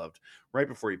thing he loved, right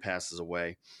before he passes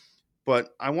away.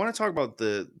 But I want to talk about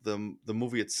the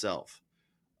movie itself.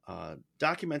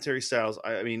 Documentary styles.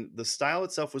 I mean, the style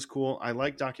itself was cool. I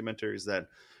like documentaries that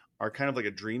are kind of like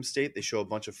a dream state. They show a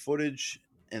bunch of footage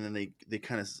and then they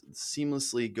kind of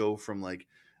seamlessly go from like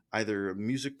either a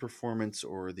music performance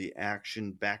or the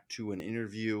action back to an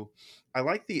interview. I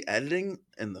like the editing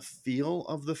and the feel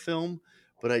of the film,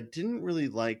 but I didn't really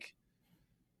like.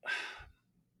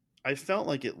 I felt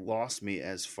like it lost me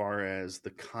as far as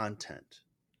the content.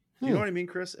 Do you know Hmm. what I mean,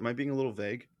 Chris? Am I being a little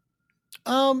vague?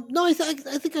 No, I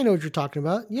think I know what you're talking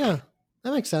about. Yeah,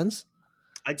 that makes sense.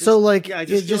 I So just, like yeah, I it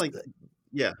just feel just like,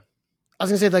 yeah, I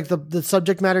was gonna say like the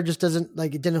subject matter just doesn't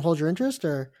like it didn't hold your interest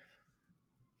or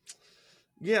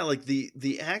yeah, like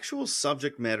the actual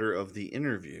subject matter of the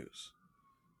interviews.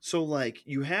 So like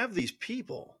you have these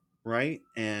people, right?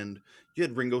 And you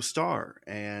had Ringo Starr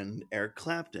and Eric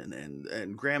Clapton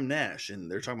and Graham Nash, and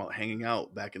they're talking about hanging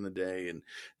out back in the day, and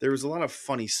there was a lot of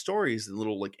funny stories and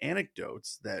little like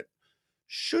anecdotes that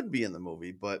should be in the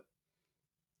movie, but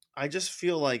I just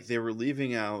feel like they were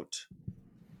leaving out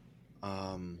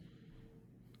um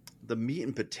the meat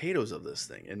and potatoes of this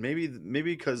thing, and maybe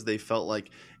because they felt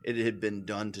like it had been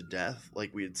done to death.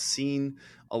 Like we had seen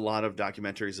a lot of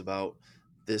documentaries about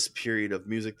this period of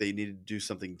music, they needed to do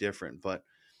something different, but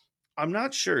I'm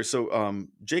not sure. So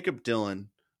Jacob Dylan,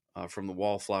 from the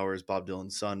Wallflowers, Bob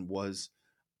Dylan's son, was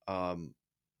um,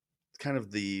 kind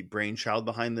of the brainchild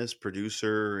behind this,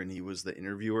 producer, and he was the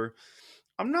interviewer.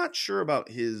 I'm not sure about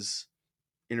his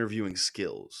interviewing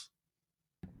skills.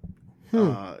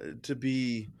 hmm. To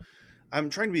be I'm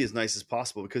trying to be as nice as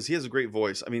possible because he has a great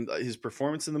voice. I mean, his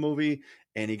performance in the movie,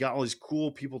 and he got all these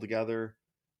cool people together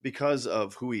because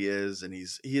of who he is, and he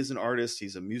is an artist,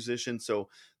 he's a musician. So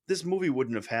this movie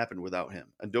wouldn't have happened without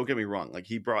him. And don't get me wrong, like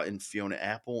he brought in Fiona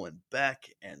Apple and Beck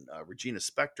and Regina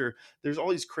Spektor. There's all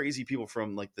these crazy people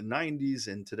from like the '90s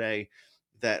and today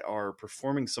that are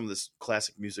performing some of this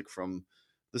classic music from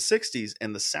the '60s,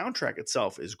 and the soundtrack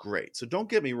itself is great. So don't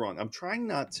get me wrong. I'm trying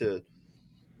not to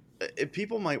if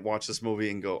people might watch this movie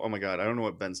and go, "Oh my god, I don't know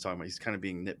what Ben's talking about. He's kind of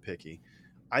being nitpicky."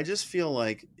 I just feel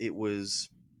like it was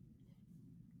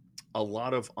a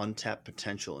lot of untapped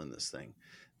potential in this thing.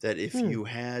 That if Hmm. you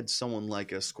had someone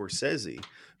like a Scorsese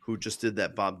who just did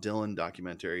that Bob Dylan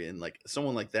documentary and like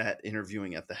someone like that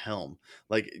interviewing at the helm,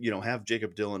 like, have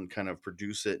Jacob Dylan kind of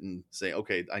produce it and say,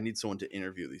 okay, I need someone to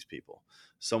interview these people.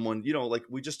 Someone, like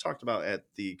we just talked about at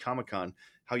the Comic-Con,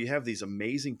 how you have these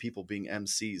amazing people being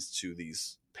MCs to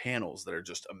these panels that are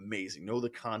just amazing, know the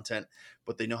content,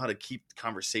 but they know how to keep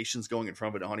conversations going in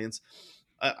front of an audience.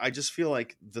 I just feel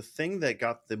like the thing that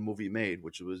got the movie made,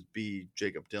 which was be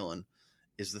Jacob Dylan,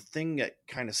 is the thing that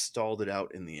kind of stalled it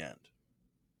out in the end.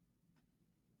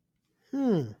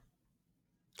 Hmm.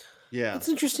 Yeah, That's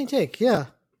an interesting take. Yeah.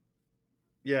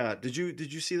 yeah. Did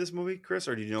you see this movie, Chris,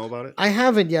 or did you know about it? I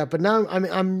haven't yet, but now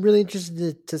I'm really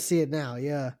interested to see it now.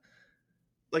 Yeah.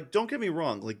 Like, don't get me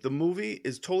wrong. Like, the movie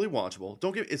is totally watchable.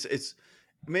 Don't get it's.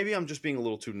 Maybe I'm just being a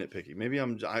little too nitpicky. Maybe I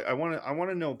want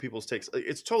to know people's takes.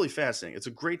 It's totally fascinating. It's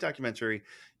a great documentary.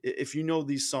 If you know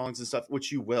these songs and stuff,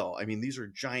 which you will. I mean, these are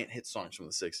giant hit songs from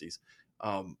the '60s.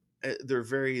 They're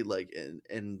very like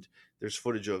and there's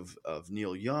footage of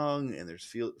Neil Young, and there's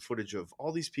footage of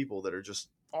all these people that are just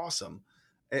awesome.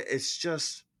 It's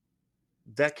just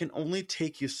that can only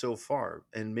take you so far,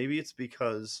 and maybe it's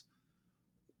because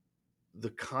the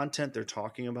content they're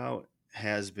talking about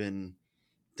has been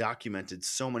documented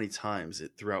so many times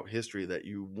throughout history that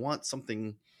you want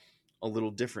something a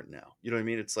little different now. You know what I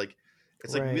mean? It's like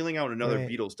Right. wheeling out another Right.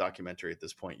 Beatles documentary at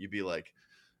this point. You'd be like,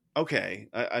 okay.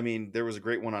 I mean, there was a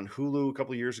great one on Hulu a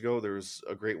couple of years ago. There was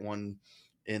a great one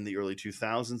in the early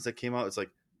 2000s that came out. It's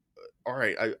like, all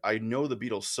right, I know the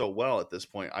Beatles so well at this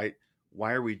point.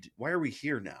 Why are we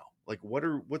here now? Like,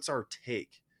 what's our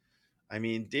take? I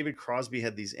mean, David Crosby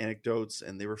had these anecdotes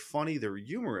and they were funny, they were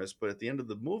humorous, but at the end of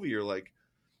the movie, you're like,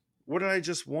 what did I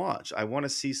just watch? I want to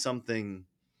see something,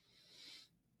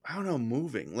 I don't know,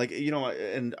 moving. Like,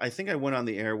 and I think I went on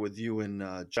the air with you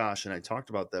and Josh, and I talked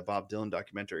about that Bob Dylan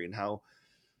documentary and how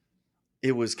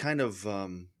it was kind of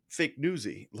fake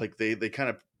newsy. Like they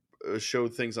kind of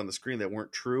showed things on the screen that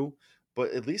weren't true,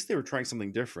 but at least they were trying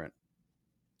something different.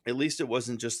 At least it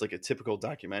wasn't just like a typical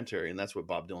documentary. And that's what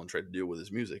Bob Dylan tried to do with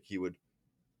his music. He would,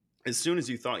 as soon as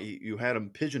you thought you had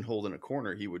him pigeonholed in a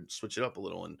corner, he would switch it up a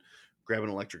little and grab an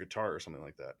electric guitar or something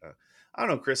like that. I don't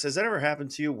know, Chris, has that ever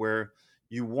happened to you where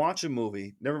you watch a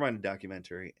movie, never mind a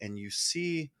documentary, and you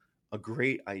see a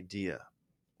great idea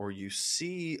or you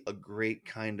see a great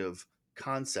kind of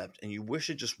concept and you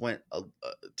wish it just went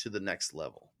to the next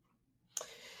level?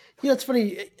 It's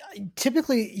funny.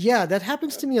 Typically, yeah, that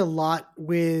happens to me a lot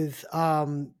with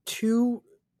two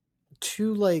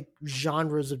like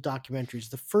genres of documentaries.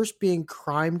 The first being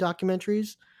crime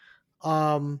documentaries.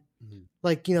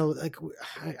 Like, like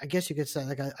I guess you could say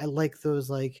like I like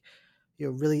those like,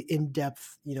 really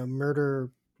in-depth, murder,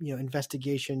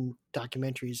 investigation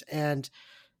documentaries. And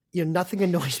nothing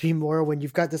annoys me more when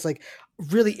you've got this like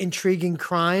really intriguing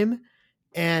crime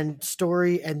and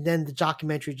story, and then the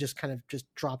documentary just kind of just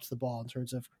drops the ball in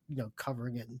terms of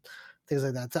covering it and things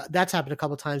like that. That's happened a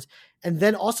couple of times. And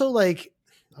then also like,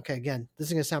 okay, again, this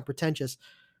is gonna sound pretentious,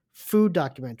 food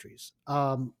documentaries.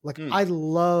 I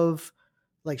love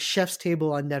like Chef's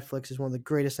Table on Netflix is one of the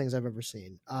greatest things I've ever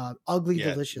seen. Ugly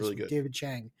Delicious really with David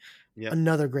Chang,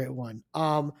 another great one.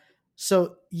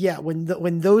 So yeah,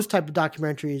 when those type of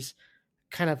documentaries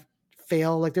kind of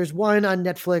fail, like there's one on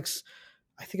Netflix,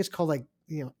 I think it's called like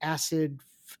Acid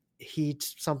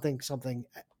Heat something.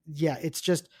 Yeah, it's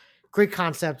just great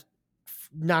concept,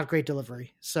 not great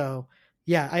delivery. So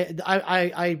yeah,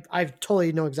 I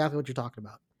totally know exactly what you're talking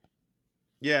about.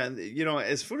 Yeah,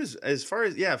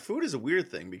 food is a weird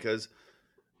thing because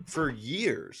for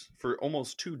years, for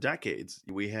almost 2 decades,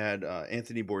 we had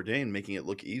Anthony Bourdain making it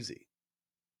look easy.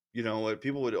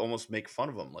 People would almost make fun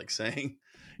of him, like saying,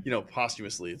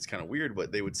 posthumously, it's kind of weird,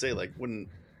 but they would say like, what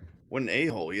an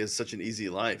a-hole, he has such an easy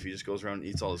life, he just goes around and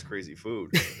eats all this crazy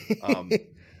food.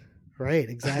 Right,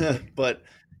 exactly. But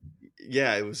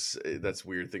yeah, that's a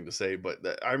weird thing to say, but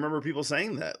I remember people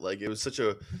saying that, like it was such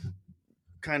a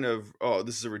kind of, oh,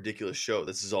 this is a ridiculous show,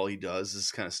 this is all he does, this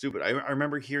is kind of stupid. I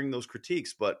remember hearing those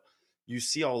critiques, but you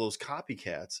see all those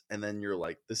copycats and then you're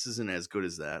like, this isn't as good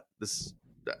as that.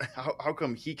 How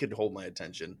come he could hold my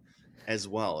attention as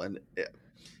well? And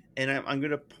I'm going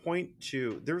to point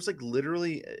to, there was like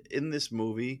literally in this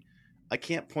movie, I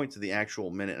can't point to the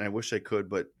actual minute and I wish I could,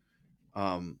 but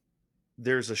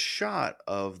there's a shot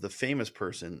of the famous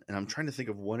person and I'm trying to think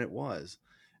of when it was,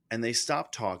 and they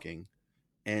stop talking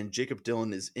and Jakob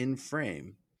Dylan is in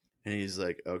frame and he's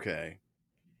like, okay,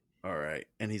 all right.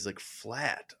 And he's like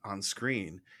flat on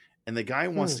screen. And the guy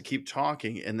wants to keep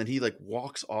talking, and then he like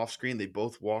walks off screen. They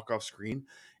both walk off screen,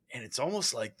 and it's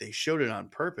almost like they showed it on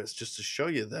purpose just to show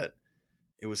you that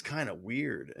it was kind of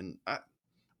weird. And I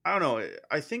don't know.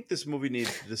 I think this movie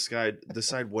needs to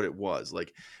decide what it was.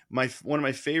 Like one of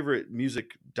my favorite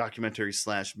music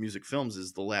documentaries / music films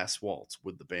is The Last Waltz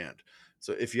with the band.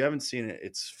 So if you haven't seen it,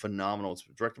 it's phenomenal. It's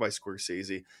directed by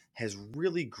Scorsese, has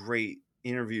really great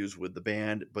interviews with the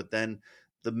band, but then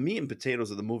the meat and potatoes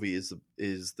of the movie is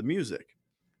the music.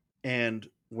 And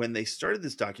when they started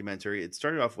this documentary, it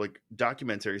started off like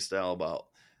documentary style about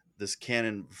this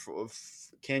canyon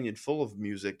full of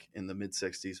music in the mid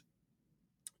 60s.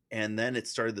 And then it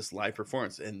started this live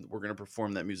performance, and we're going to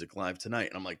perform that music live tonight.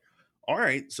 And I'm like, all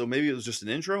right, so maybe it was just an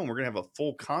intro and we're going to have a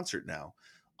full concert now.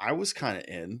 I was kind of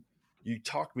in. You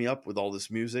talked me up with all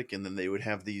this music, and then they would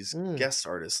have these guest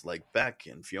artists like Beck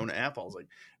and Fiona Apple, like,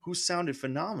 who sounded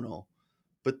phenomenal.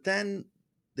 But then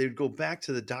they'd go back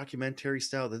to the documentary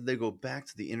style. Then they go back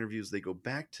to the interviews. They go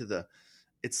back to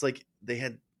it's like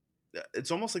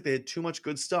it's almost like they had too much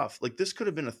good stuff. Like this could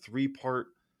have been a 3-part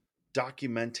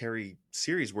documentary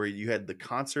series where you had the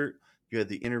concert, you had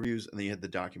the interviews, and then you had the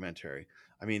documentary.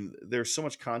 I mean, there's so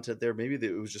much content there. Maybe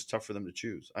it was just tough for them to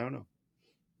choose. I don't know.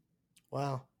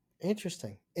 Wow.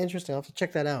 Interesting. I'll have to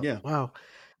check that out. Yeah. Wow.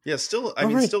 Yeah. Still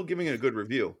giving it a good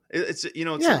review. It's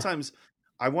sometimes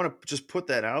I want to just put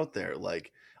that out there.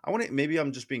 Like maybe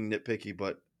I'm just being nitpicky,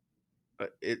 but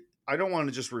I don't want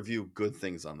to just review good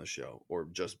things on the show or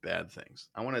just bad things.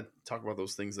 I want to talk about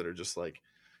those things that are just like,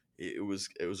 it was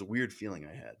a weird feeling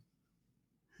I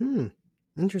had.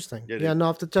 Interesting. Yeah, no,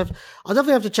 I'll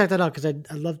definitely have to check that out because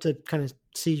I'd love to kind of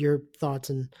see your thoughts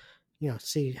and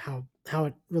see how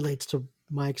it relates to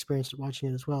my experience watching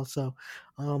it as well. So,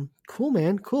 cool,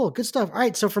 man. Cool. Good stuff. All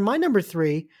right. So for my number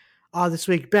 3, this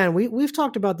week, Ben, we've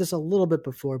talked about this a little bit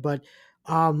before, but,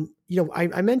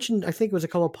 I mentioned, I think it was a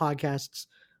couple of podcasts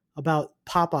about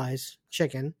Popeye's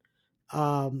chicken,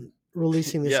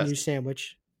 releasing this Yes. new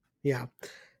sandwich. Yeah.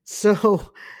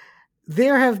 So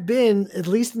there have been, at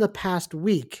least in the past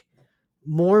week,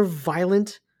 more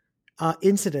violent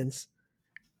incidents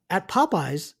at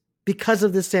Popeyes because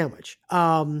of this sandwich.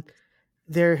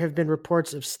 There have been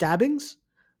reports of stabbings.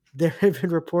 There have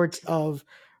been reports of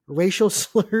racial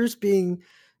slurs being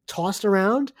tossed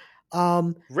around.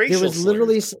 Racial there was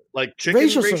literally slurs? Like chicken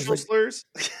racial slurs?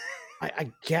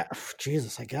 I get,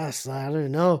 Jesus, I guess. I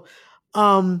don't know.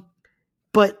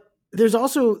 But there's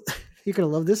also, you're gonna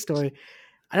love this story.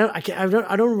 I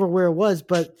don't remember where it was,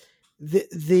 but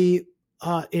the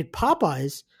at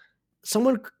Popeyes,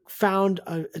 someone found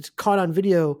it's caught on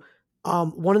video.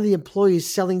 One of the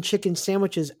employees selling chicken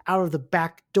sandwiches out of the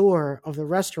back door of the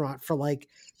restaurant for like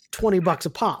 $20 a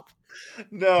pop.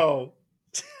 No.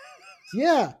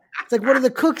 Yeah. It's like one of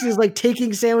the cooks is like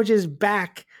taking sandwiches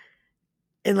back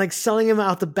and like selling them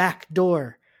out the back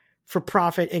door for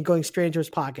profit and going straight into his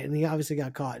pocket. And he obviously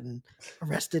got caught and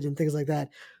arrested and things like that.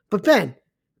 But Ben,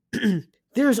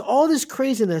 there's all this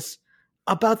craziness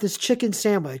about this chicken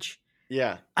sandwich.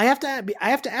 Yeah. I have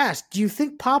to ask, do you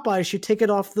think Popeye should take it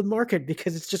off the market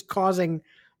because it's just causing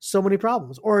so many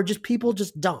problems, or are just people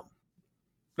just dumb?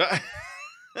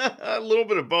 A little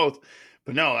bit of both.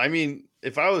 But no, I mean,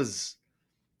 if I was,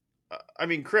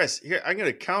 Chris, here, I'm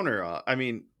going to counter.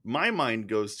 My mind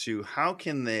goes to how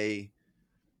can they,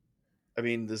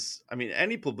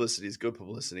 any publicity is good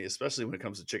publicity, especially when it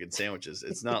comes to chicken sandwiches.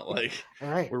 It's not like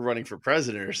right. We're running for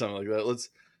president or something like that.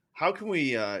 How can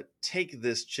we take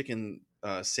this chicken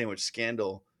sandwich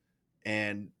scandal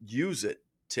and use it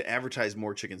to advertise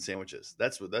more chicken sandwiches?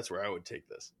 That's where I would take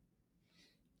this.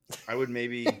 I would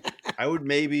maybe, this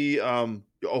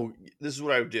is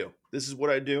what I would do. This is what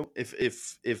I do.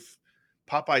 If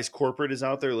Popeye's corporate is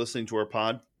out there listening to our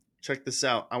pod, check this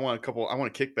out. I want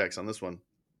kickbacks on this one.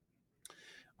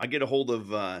 I get a hold of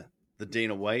the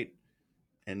Dana White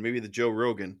and maybe the Joe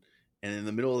Rogan, and in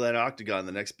the middle of that octagon,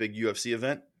 the next big UFC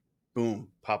event, boom,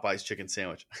 Popeye's chicken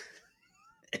sandwich.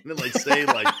 And then say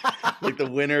like the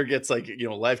winner gets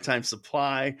lifetime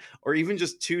supply, or even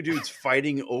just two dudes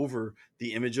fighting over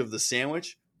the image of the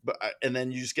sandwich. And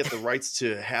then you just get the rights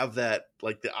to have that,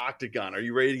 like the octagon. Are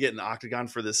you ready to get an octagon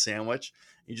for this sandwich?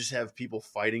 You just have people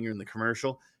fighting in the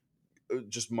commercial.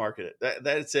 Just market it.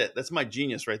 That's it. That's my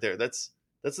genius right there. That's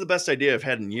the best idea I've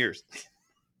had in years.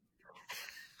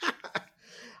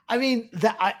 I mean,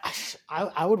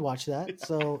 I would watch that.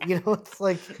 So, it's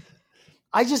like,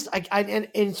 and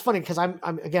it's funny because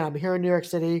I'm here in New York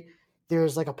City.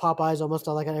 There's like a Popeyes almost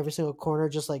on every single corner,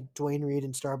 just like Duane Reade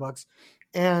and Starbucks.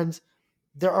 And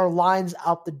there are lines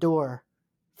out the door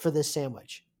for this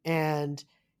sandwich. And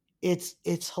it's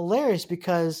hilarious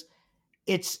because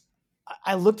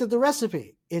I looked at the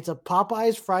recipe. It's a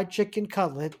Popeyes fried chicken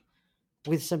cutlet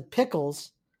with some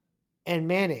pickles and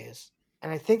mayonnaise.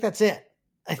 And I think that's it.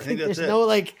 I think there's no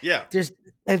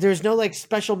there's no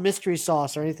special mystery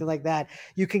sauce or anything like that.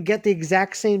 You can get the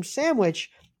exact same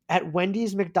sandwich at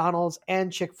Wendy's, McDonald's,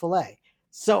 and Chick-fil-A.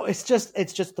 So it's just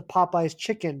the Popeyes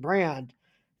chicken brand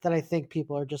that I think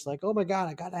people are just like, oh my God,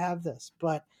 I got to have this.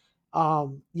 But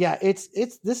this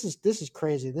is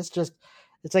crazy.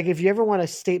 It's like, if you ever want a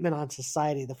statement on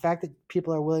society, the fact that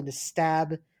people are willing to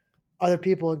stab other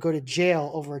people and go to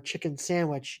jail over a chicken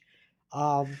sandwich,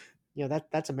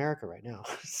 that's America right now.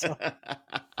 So.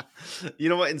 You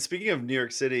know what? And speaking of New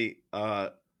York City, all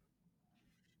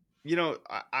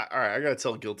right, I got to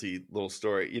tell a guilty little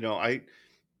story.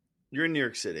 You're in New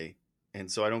York City, and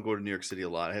so I don't go to New York City a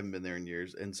lot. I haven't been there in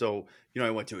years. And so, I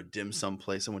went to a dim sum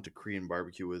place. I went to Korean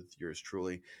barbecue with yours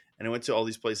truly. And I went to all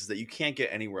these places that you can't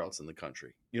get anywhere else in the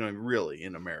country, really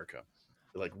in America,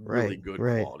 like really good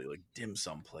quality, like dim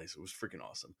sum place. It was freaking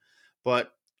awesome.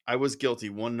 But I was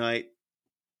guilty. One night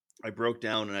I broke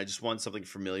down and I just wanted something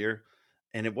familiar,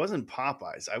 and it wasn't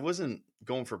Popeyes. I wasn't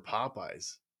going for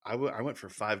Popeyes. I went for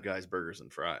Five Guys burgers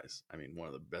and fries. I mean, one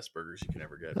of the best burgers you can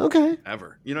ever get. Okay.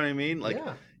 Ever. You know what I mean? Like,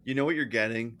 You know what you're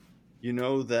getting. You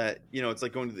know that, it's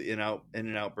like going to the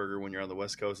In-N-Out burger when you're on the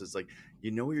West Coast. It's like,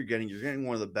 you know what you're getting. You're getting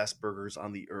one of the best burgers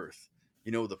on the earth.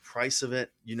 You know the price of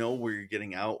it. You know where you're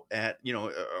getting out at,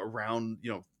 around,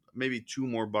 maybe $2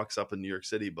 more up in New York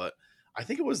City. But I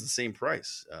think it was the same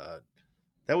price.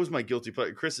 That was my guilty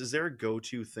pleasure. Chris, is there a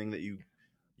go-to thing that you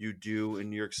do in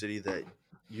New York City that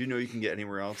you can get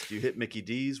anywhere else? Do you hit Mickey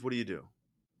D's? What do you do?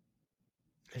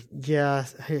 Yeah,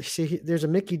 see, there's a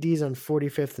Mickey D's on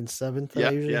 45th and 7th that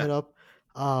I usually hit up.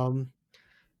 Um,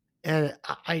 and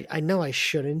I know I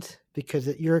shouldn't because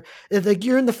it's like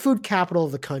you're in the food capital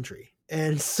of the country,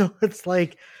 and so it's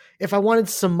like if I wanted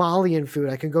Somalian food,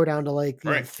 I can go down to like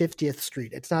Right. 50th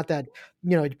Street. It's not that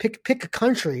pick a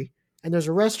country, and there's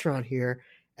a restaurant here,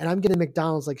 and I'm getting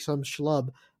McDonald's like some schlub,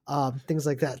 things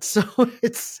like that. So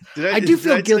I do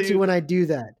feel guilty when I do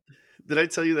that. Did I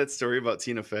tell you that story about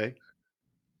Tina Fey?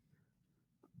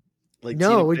 Like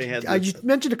no, I just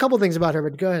mentioned a couple things about her,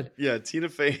 but go ahead. Yeah, Tina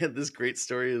Fey had this great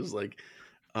story. It was like,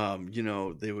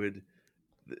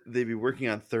 they'd be working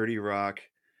on 30 Rock,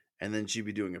 and then she'd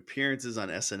be doing appearances on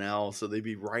SNL. So they'd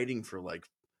be writing for like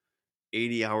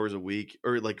 80 hours a week,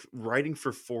 or like writing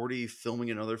for 40, filming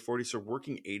another 40. So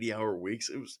working 80-hour weeks.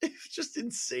 It was just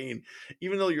insane.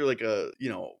 Even though you're like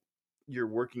you're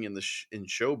working in in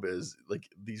showbiz, like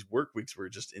these work weeks were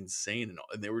just insane,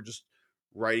 and they were just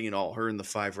writing it all. Her and the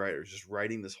 5 writers just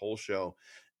writing this whole show.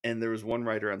 And there was one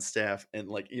writer on staff, and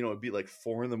like it'd be like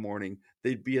 4 a.m.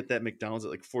 They'd be at that McDonald's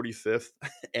at like 45th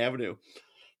Avenue,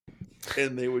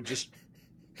 and he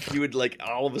would like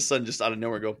all of a sudden just out of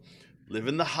nowhere go,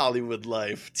 "Living the Hollywood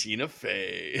life, Tina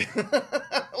Fey,"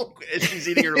 and she's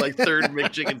eating her like 3rd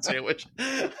McChicken sandwich.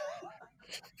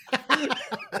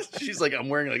 She's like, I'm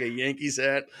wearing like a Yankees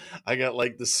hat. I got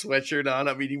like the sweatshirt on.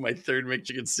 I'm eating my 3rd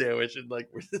McChicken sandwich, and like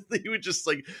he would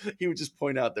just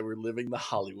point out that we're living the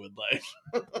Hollywood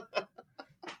life.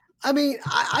 I mean,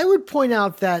 I would point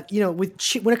out that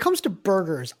when it comes to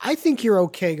burgers, I think you're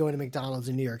okay going to McDonald's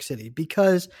in New York City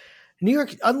because New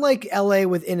York, unlike LA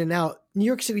with In-N-Out, New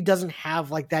York City doesn't have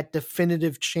like that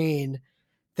definitive chain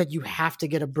that you have to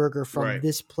get a burger from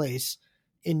this place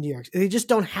in New York. They just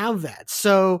don't have that.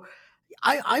 So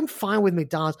I'm fine with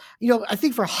McDonald's. I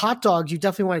think for hot dogs, you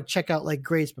definitely want to check out like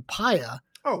Gray's Papaya.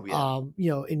 Oh yeah.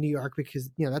 In New York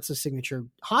because that's a signature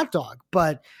hot dog.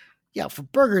 But yeah, for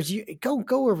burgers, you go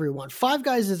wherever you want. Five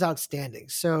Guys is outstanding.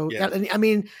 So yeah. I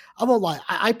mean, I won't lie.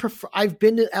 I prefer. I've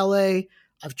been to LA.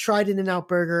 I've tried In-N-Out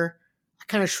Burger. I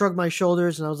kind of shrugged my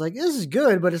shoulders and I was like, this is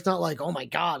good, but it's not like, oh my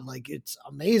God, like it's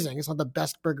amazing. It's not the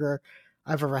best burger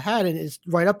I've ever had. And it's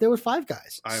right up there with Five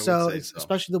Guys. So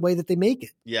especially the way that they make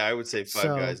it. Yeah. I would say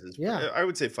Five Guys is, I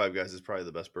would say Five Guys is probably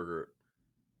the best burger.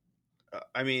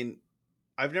 I mean,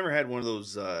 I've never had one of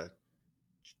those,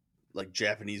 like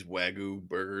Japanese Wagyu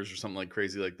burgers or something like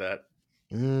crazy like that.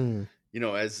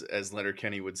 As Leonard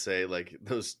Kenny would say, like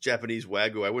those Japanese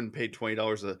Wagyu, I wouldn't pay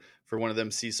 $20 for one of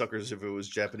them sea suckers if it was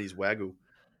Japanese Wagyu.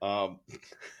 I've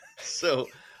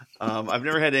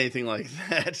never had anything like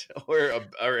that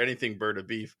or anything bird of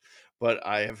beef, but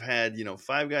I have had,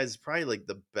 Five Guys is probably like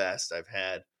the best I've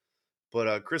had.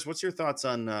 But Chris, what's your thoughts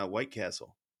on White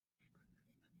Castle?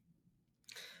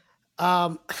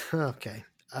 Okay.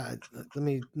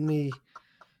 Let me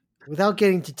without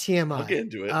getting to TMI. I'll get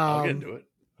into it.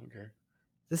 Okay.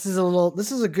 This is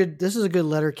a good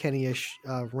Letter Kenny-ish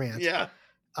rant. Yeah.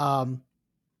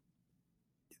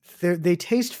 They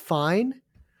taste fine.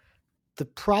 The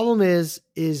problem is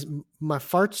my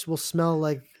farts will smell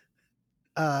like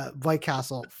White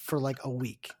Castle for like a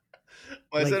week.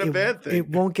 Why is that a bad thing? It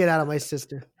won't get out of my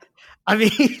system. I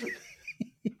mean,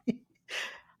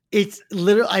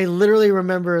 I literally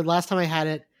remember last time I had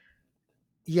it.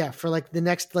 Yeah, for like the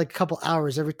next like couple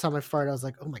hours, every time I fart, I was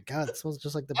like, "Oh my God, it smells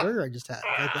just like the burger I just had."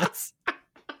 Like that's,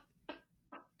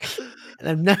 and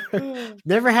I've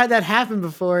never had that happen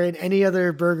before in any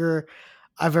other burger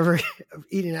I've ever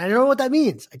eaten. I don't know what that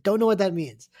means.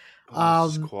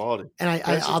 Quality. And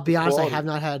I'll be honest,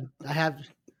 quality. I have.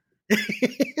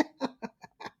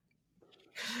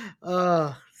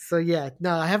 So yeah,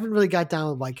 no, I haven't really got down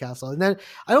with White Castle, and then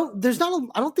I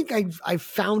don't think I've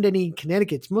found any in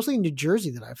Connecticut. It's mostly in New Jersey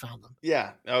that I found them.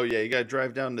 Yeah. Oh yeah, you got to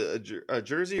drive down to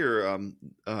Jersey or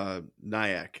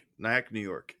Nyack. Nyack, New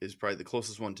York is probably the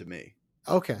closest one to me.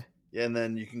 Okay. Yeah, and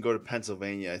then you can go to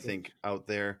Pennsylvania, I think, out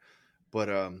there. But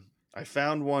I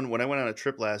found one when I went on a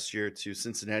trip last year to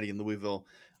Cincinnati and Louisville.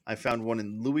 I found one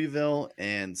in Louisville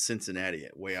and Cincinnati,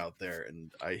 way out there, and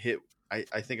I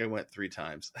think I went 3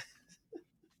 times.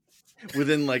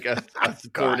 Within like a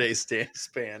 4-day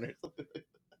span.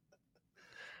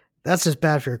 That's just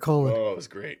bad for your colon. Oh, it was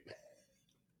great.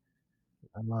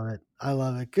 I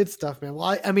love it. Good stuff, man.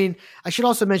 Well, I mean, I should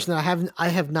also mention that I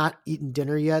have not eaten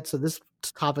dinner yet, so this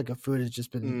topic of food has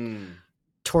just been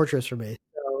torturous for me.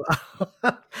 So,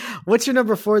 what's your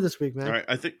number 4 this week, man? All right,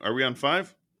 I think are we on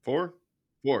 5? 4?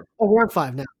 4. Oh, we're on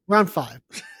 5 now. We're on 5.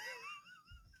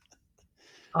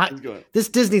 This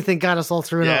Disney thing got us all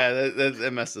through. Yeah,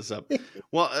 that messed us up.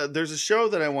 Well, there's a show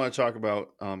that I want to talk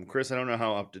about. Chris, I don't know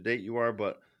how up to date you are,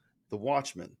 but The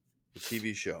Watchmen, the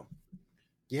TV show,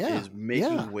 is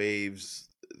making waves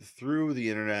through the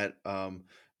internet.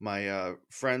 My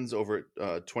friends over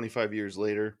at 25 Years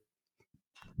Later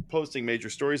posting major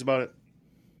stories about it.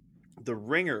 The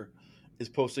Ringer is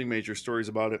posting major stories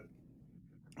about it.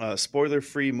 Spoiler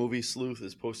free movie sleuth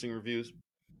is posting reviews.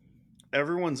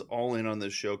 Everyone's all in on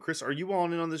this show. Chris, are you all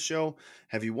in on this show?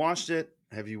 Have you watched it?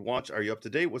 Are you up to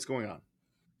date? What's going on?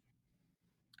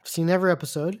 I've seen every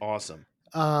episode. Awesome.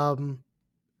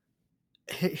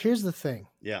 Here's the thing.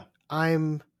 Yeah.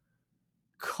 I'm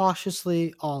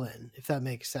cautiously all in, if that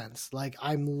makes sense. Like,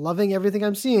 I'm loving everything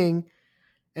I'm seeing,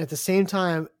 and at the same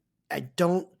time, it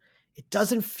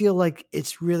doesn't feel like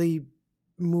it's really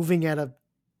moving at a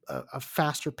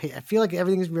faster pace. I feel like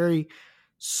everything's very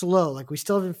slow. Like, we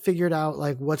still haven't figured out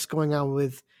like what's going on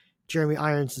with Jeremy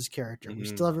Irons' character. We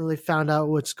still haven't really found out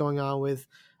what's going on with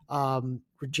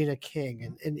Regina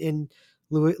King and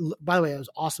Louis. By the way, it was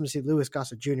awesome to see Louis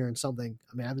Gossett Jr. in something.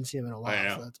 I mean, I haven't seen him in a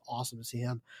while, so that's awesome to see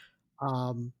him.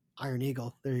 Iron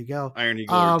Eagle. There you go. Iron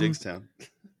Eagle or Digstown.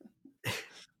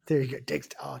 There you go.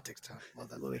 Digstown. Love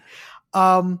that movie.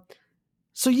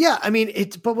 So yeah, I mean,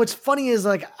 but what's funny is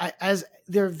like,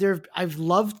 I've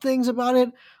loved things about it.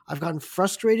 I've gotten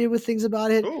frustrated with things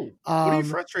about it. Oh, what are you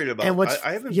frustrated about? And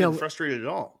I haven't been frustrated at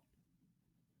all.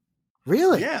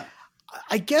 Really? Yeah.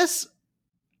 I guess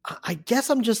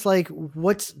I'm just like,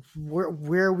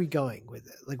 where are we going with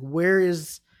it? Like,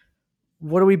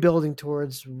 what are we building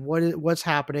towards? What's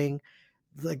happening?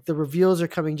 Like, the reveals are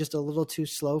coming just a little too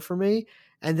slow for me.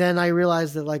 And then I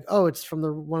realized that, like, oh, it's from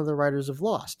one of the writers of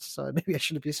Lost. So maybe I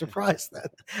shouldn't be surprised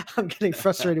that I'm getting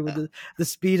frustrated with the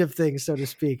speed of things, so to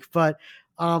speak. But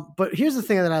here's the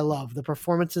thing that I love. The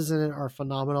performances in it are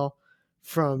phenomenal,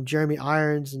 from Jeremy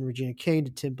Irons and Regina King to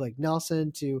Tim Blake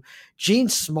Nelson to Jean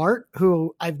Smart,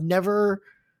 who I've never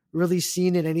really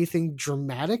seen in anything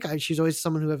dramatic. She's always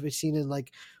someone who I've seen in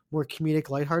like more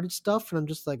comedic, lighthearted stuff. And I'm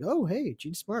just like, oh, hey,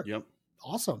 Jean Smart. Yep.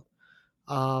 Awesome.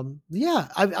 Yeah,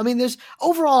 I mean, there's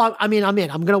overall, I mean, I'm in.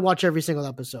 I'm going to watch every single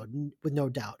episode with no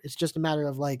doubt. It's just a matter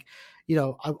of like, you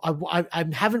know, I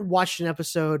haven't watched an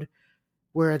episode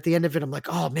where at the end of it, I'm like,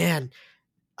 oh man,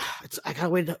 I gotta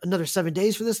wait another 7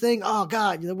 days for this thing. Oh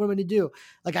God, what am I going to do?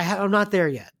 Like, I'm not there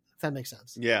yet. If that makes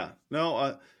sense. Yeah,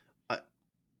 no.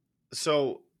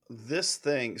 So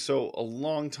a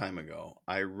long time ago,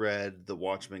 I read the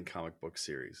Watchmen comic book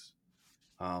series.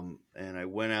 And I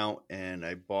went out and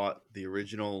I bought the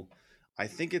original, I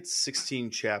think it's 16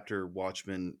 chapter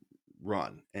Watchmen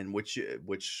run, and which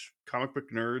comic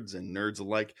book nerds and nerds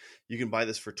alike, you can buy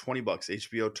this for $20.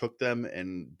 HBO took them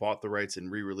and bought the rights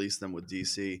and re-released them with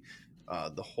DC.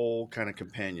 The whole kind of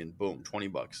companion, boom,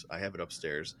 $20. I have it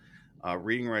upstairs,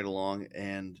 reading right along.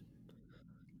 And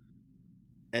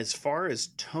as far as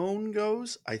tone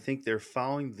goes, I think they're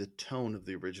following the tone of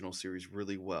the original series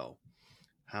really well.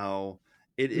 How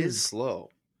it is slow.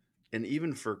 And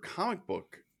even for comic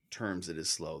book terms, it is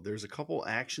slow. There's a couple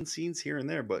action scenes here and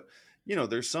there, but you know,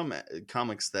 there's some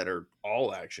comics that are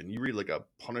all action. You read like a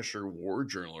Punisher War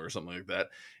Journal or something like that.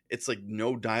 It's like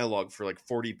no dialogue for like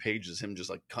 40 pages, him just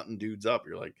like cutting dudes up.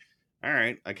 You're like, all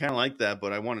right, I kind of like that,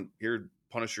 but I want to hear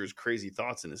Punisher's crazy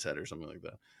thoughts in his head or something like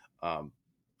that.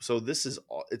 So this is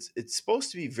all, it's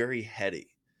supposed to be very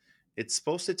heady. It's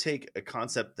supposed to take a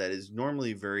concept that is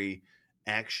normally very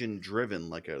action driven,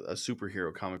 like a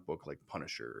superhero comic book like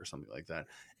Punisher or something like that,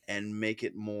 and make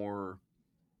it more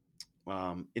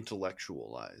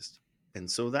intellectualized. And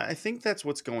so that, I think that's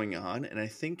what's going on, and I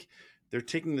think they're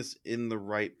taking this in the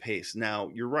right pace. Now,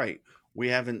 you're right, we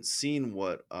haven't seen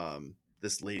what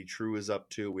this Lady True is up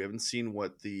to. We haven't seen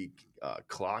what the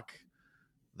clock,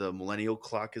 the millennial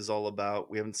clock, is all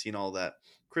about. We haven't seen all that.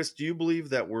 Chris, do you believe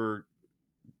that we're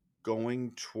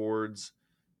going towards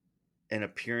an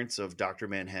appearance of Dr.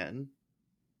 Manhattan?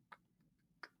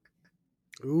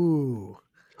 Ooh,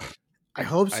 I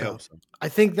hope so. I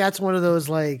think that's one of those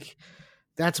like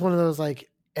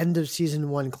end of season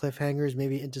 1 cliffhangers,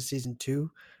 maybe into season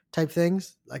 2 type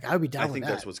things. Like, I would be down with that. I think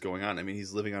that's what's going on. I mean,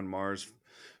 he's living on Mars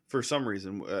for some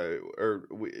reason, or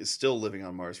still living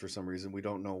on Mars for some reason. We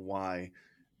don't know why.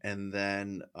 And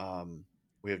then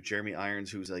we have Jeremy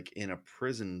Irons, who's like in a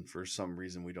prison for some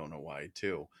reason. We don't know why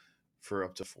too, for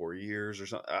up to 4 years or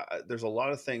something. There's a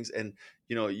lot of things. And,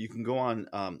 you know, you can go on,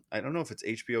 I don't know if it's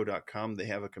HBO.com. They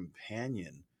have a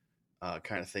companion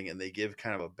kind of thing, and they give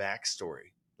kind of a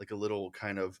backstory, like a little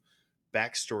kind of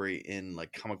backstory in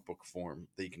like comic book form,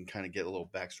 that you can kind of get a little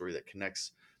backstory that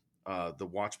connects the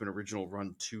Watchmen original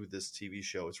run to this TV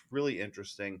show. It's really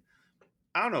interesting.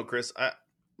 I don't know, Chris.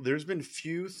 There's been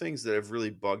few things that have really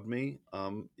bugged me.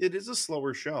 It is a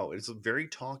slower show. It's a very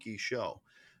talky show,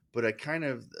 but I kind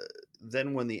of,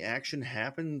 then when the action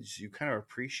happens, you kind of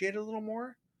appreciate it a little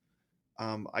more.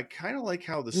 I kind of like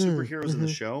how the Mm, superheroes in the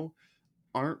hmm. show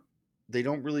they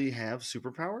don't really have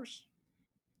superpowers.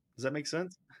 Does that make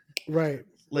sense? Right,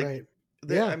 Like, right.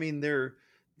 I Yeah. mean,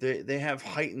 they have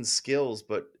heightened skills,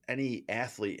 but any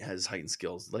athlete has heightened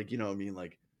skills. Like, I mean,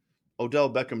 like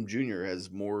Odell Beckham Jr.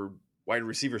 has more wide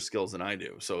receiver skills than I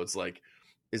do. So it's like,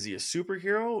 is he a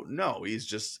superhero? No, he's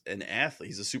just an athlete.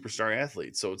 He's a superstar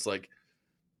athlete. So it's like,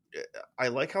 I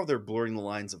like how they're blurring the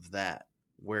lines of that,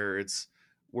 where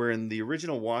where in the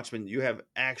original Watchmen you have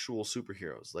actual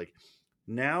superheroes. Like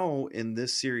now in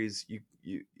this series,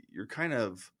 you're kind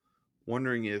of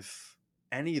wondering if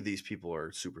any of these people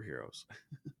are superheroes.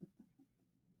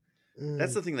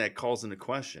 That's Mm. the thing that calls into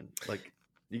question. Like,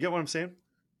 you get what I'm saying?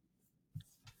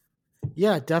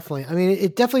 Yeah, definitely. I mean,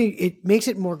 it makes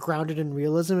it more grounded in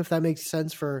realism, if that makes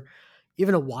sense for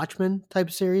even a Watchmen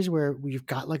type series where we've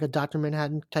got like a Doctor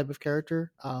Manhattan type of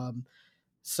character.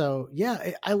 So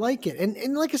yeah, I like it,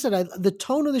 and like I said, the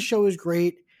tone of the show is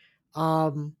great.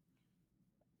 Um,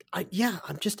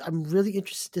 I'm really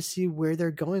interested to see where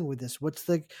they're going with this. What's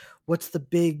the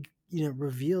big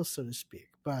reveal, so to speak?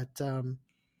 But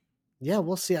yeah,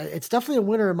 we'll see. It's definitely a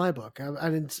winner in my book.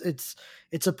 And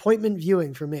it's appointment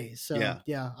viewing for me. So Yeah.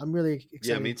 yeah, I'm really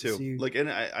Yeah, me excited to too. see Like, and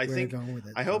I where they're think, going with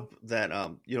it. I So hope that,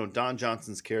 Don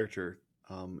Johnson's character,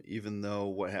 even though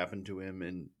what happened to him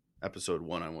in episode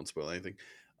 1, I won't spoil anything,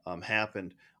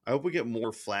 happened, I hope we get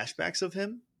more flashbacks of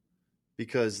him,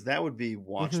 because that would be hmm.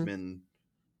 Watchmen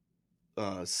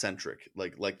centric,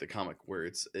 like the comic, where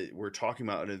we're talking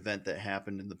about an event that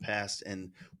happened in the past,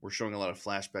 and we're showing a lot of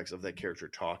flashbacks of that character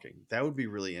talking. That would be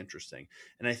really interesting,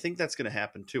 and I think that's going to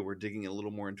happen too. We're digging a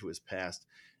little more into his past,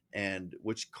 and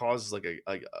which causes like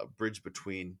a bridge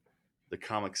between the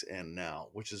comics and now,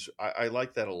 which is I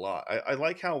like that a lot. I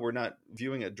like how we're not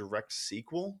viewing a direct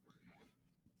sequel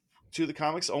to the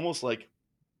comics, almost like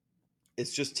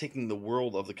it's just taking the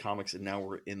world of the comics and now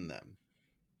we're in them.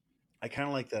 I kind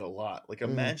of like that a lot. Like, Mm.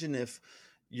 imagine if,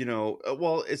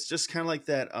 well, it's just kind of like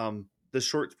that, the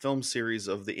short film series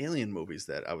of the Alien movies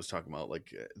that I was talking about,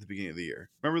 like at the beginning of the year.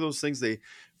 Remember those things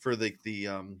for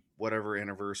the whatever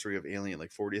anniversary of Alien,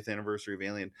 like 40th anniversary of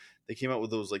Alien, they came out with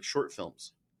those like short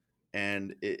films,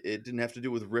 and it didn't have to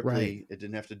do with Right. Ripley. It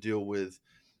didn't have to deal with,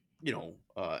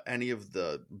 any of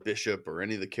the Bishop or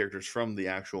any of the characters from the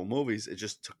actual movies. It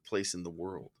just took place in the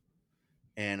world.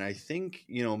 And I think,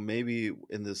 maybe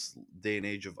in this day and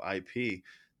age of IP,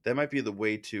 that might be the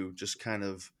way to just kind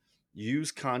of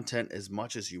use content as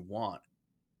much as you want,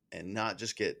 and not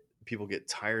just get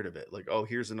tired of it. Like, oh,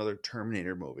 here's another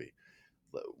Terminator movie.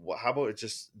 How about it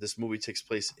just this movie takes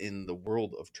place in the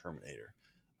world of Terminator?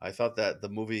 I thought that the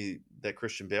movie that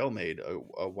Christian Bale made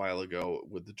a while ago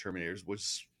with the Terminators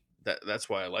was that's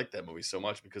why I like that movie so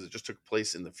much, because it just took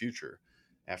place in the future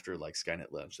after like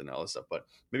Skynet launched and all this stuff. But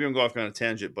maybe I'm going off on a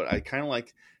tangent, but I kind of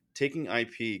like taking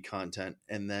IP content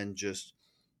and then just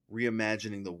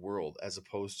reimagining the world, as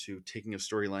opposed to taking a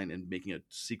storyline and making a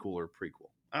sequel or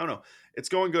prequel. I don't know. It's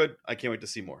going good. I can't wait to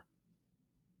see more.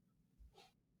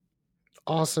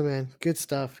 Awesome, man. Good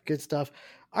stuff. Good stuff.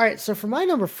 All right, so for my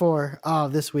number 4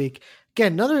 this week,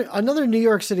 again, another New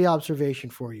York City observation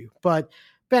for you. But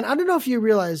Ben, I don't know if you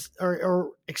realized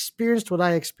or experienced what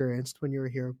I experienced when you were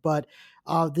here, but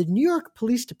the New York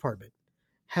Police Department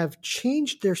have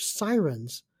changed their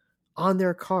sirens on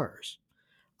their cars.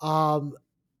 Um,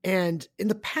 and in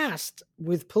the past,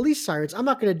 with police sirens, I'm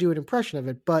not going to do an impression of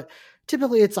it, but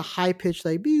typically it's a high pitched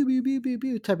like beep beep beep beep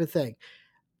beep type of thing.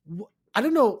 I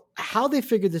don't know how they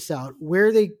figured this out,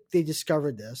 where they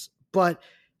discovered this, but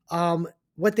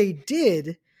what they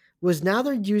did was now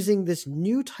they're using this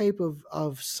new type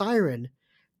of siren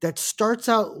that starts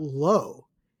out low.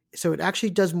 So it actually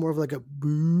does more of like a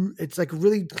boo. It's like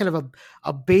really kind of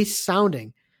a bass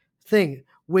sounding thing,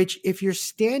 which if you're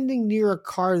standing near a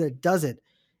car that does it,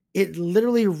 it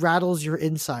literally rattles your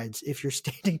insides if you're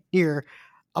standing near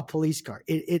a police car.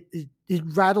 It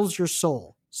rattles your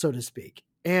soul, so to speak.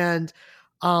 And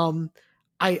um,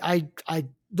 I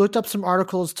looked up some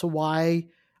articles to why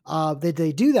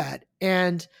they do that,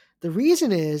 and the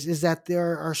reason is that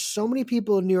there are so many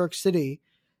people in New York City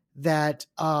that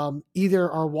either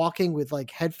are walking with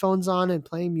like headphones on and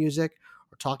playing music,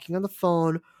 or talking on the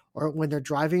phone, or when they're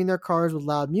driving in their cars with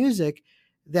loud music,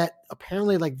 that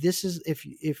apparently like this is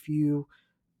if you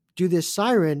do this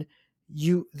siren,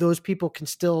 those people can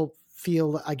still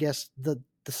feel, I guess, the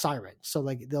siren. So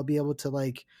like they'll be able to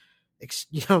like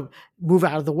move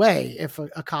out of the way if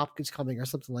a cop is coming or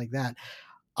something like that.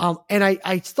 And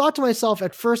I thought to myself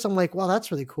at first, I'm like, well,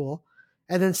 that's really cool.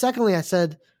 And then secondly, I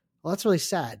said, well, that's really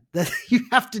sad that you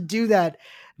have to do that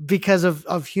because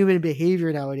of human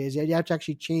behavior nowadays. You have to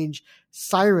actually change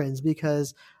sirens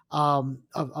because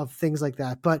of things like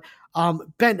that. But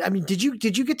Ben, I mean, did you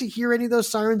get to hear any of those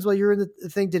sirens while you were in the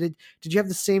thing? Did you have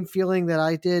the same feeling that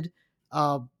I did?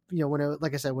 When it,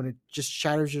 like I said, when it just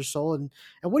shatters your soul. And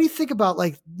what do you think about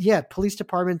police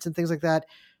departments and things like that?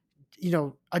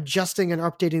 Adjusting and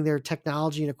updating their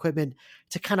technology and equipment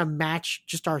to kind of match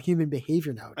just our human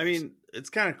behavior nowadays. I mean, it's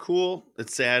kind of cool.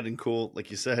 It's sad and cool, like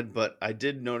you said, but I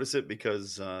did notice it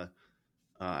because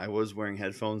I was wearing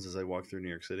headphones as I walked through New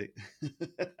York City.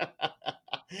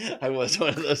 I was one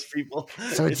of those people.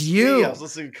 So it's you. Me. I was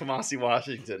listening to Kamasi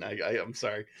Washington. I'm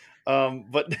sorry.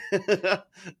 But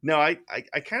no, I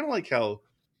kind of like how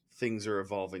things are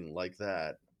evolving like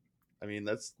that. I mean,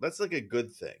 that's like a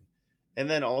good thing. And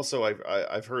then also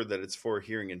I've heard that it's for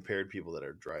hearing impaired people that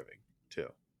are driving too.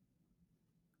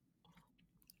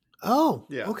 Oh,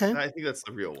 yeah. Okay. I think that's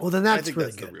the real one. Well, then that's I think really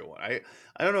that's good. the real one. I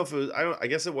don't know if it was. I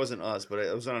guess it wasn't us, but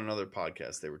it was on another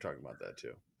podcast. They were talking about that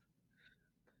too.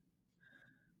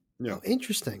 Yeah. Oh,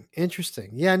 interesting.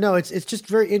 Yeah, no, it's just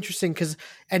very interesting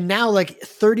and now like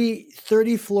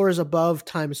 30 floors above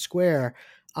Times Square,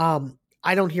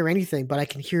 I don't hear anything, but I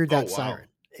can hear that siren.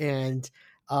 And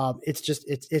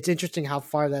it's interesting how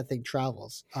far that thing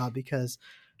travels, because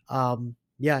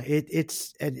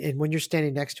it's when you're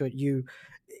standing next to it,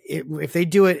 if they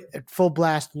do it at full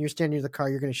blast and you're standing near the car,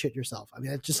 you're going to shit yourself. I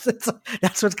mean,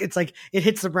 that's what it's like. It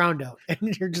hits the brown note and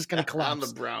you're just going to collapse on the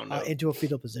brown note into a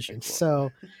fetal position. So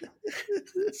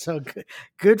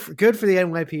good for the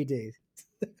NYPD.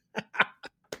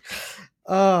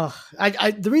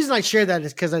 The reason I share that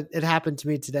is because it happened to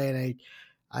me today, and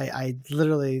I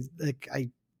literally I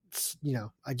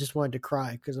just wanted to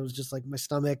cry because it was just like my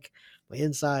stomach, my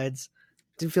insides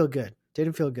didn't feel good.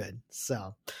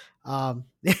 So, all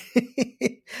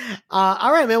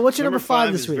right, man. What's your number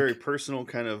 5 this week? Very personal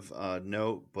kind of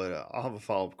note, but I'll have a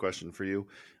follow-up question for you.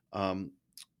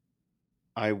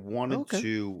 I wanted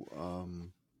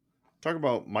to talk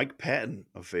about Mike Patton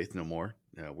of Faith No More.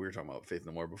 We were talking about Faith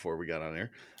No More before we got on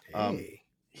air.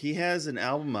 He has an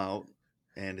album out,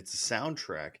 and it's a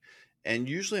soundtrack. And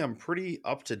usually I'm pretty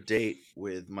up to date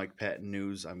with Mike Patton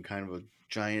news. I'm kind of a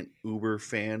giant Uber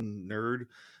fan nerd.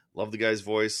 Love the guy's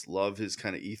voice. Love his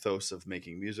kind of ethos of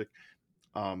making music.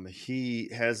 He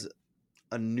has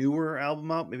a newer album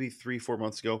out, maybe 3-4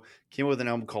 months ago. Came out with an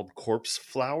album called Corpse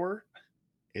Flower.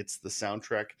 It's the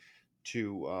soundtrack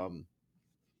to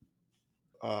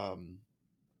I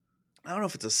don't know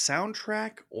if it's a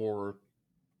soundtrack or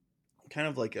kind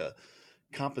of like a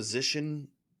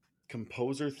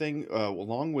composer thing,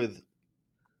 along with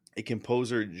a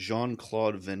composer,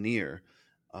 Jean-Claude Vanier,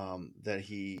 that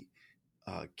he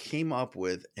came up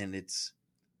with. And it's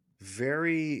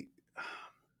very, I'm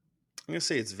going to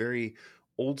say it's very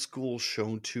old school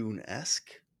show tune-esque,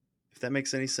 if that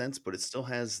makes any sense, but it still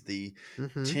has the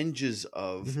tinges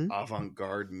of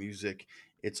avant-garde music.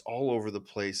 It's all over the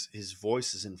place. His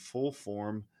voice is in full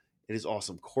form. It is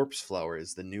awesome. Corpse Flower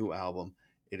is the new album.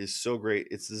 It is so great.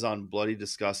 This is on Bloody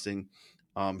Disgusting.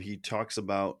 He talks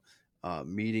about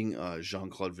meeting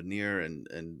Jean-Claude Vanier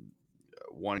and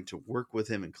wanting to work with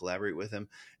him and collaborate with him.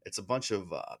 It's a bunch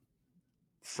of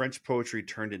French poetry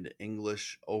turned into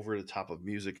English, over the top of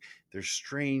music. There's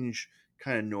strange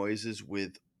kind of noises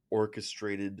with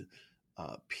orchestrated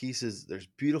pieces. There's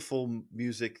beautiful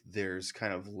music. There's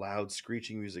kind of loud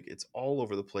screeching music. It's all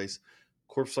over the place.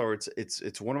 Corpse Flower,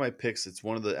 it's one of my picks. It's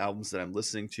one of the albums that I'm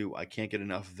listening to. I can't get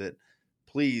enough of it.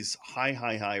 Please,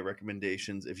 high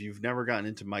recommendations. If you've never gotten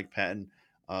into Mike Patton,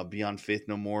 beyond Faith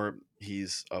No More,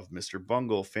 he's of Mr.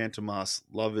 Bungle, Fantomas,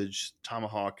 Lovage,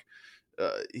 Tomahawk.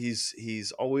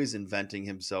 He's always inventing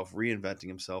himself, reinventing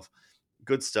himself.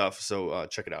 Good stuff. So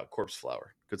check it out. Corpse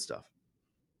Flower. Good stuff.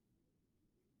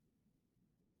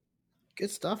 Good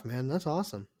stuff, man. That's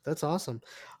awesome.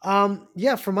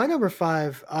 For my number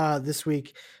 5 this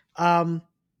week,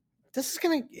 this is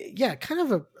gonna kind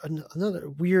of another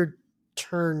weird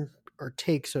turn or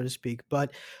take, so to speak.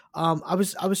 But I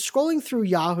was scrolling through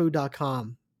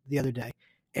Yahoo.com the other day,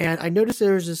 and I noticed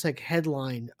there was this like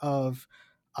headline of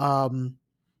Alec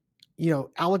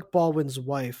Baldwin's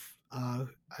wife. I'm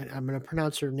going to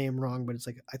pronounce her name wrong, but it's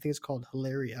like, I think it's called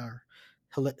Hilaria or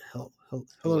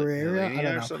Hilaria. I don't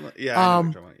know. Something. Yeah. I know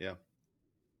what you're talking about. Yeah.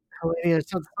 Hilaria,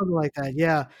 something like that.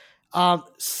 Yeah.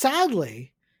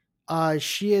 Sadly,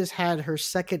 she has had her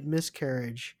second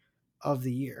miscarriage of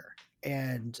the year,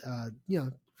 and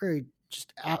very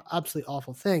just absolutely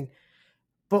awful thing.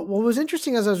 But what was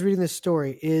interesting as I was reading this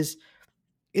story is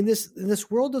in this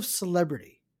world of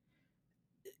celebrity,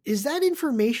 is that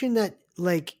information that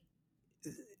like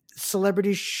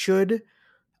celebrities should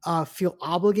feel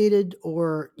obligated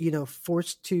or,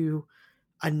 forced to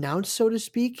announce, so to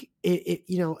speak. It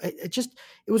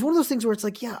was one of those things where it's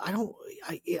like, yeah,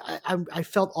 I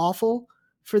felt awful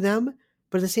for them,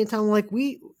 but at the same time, like,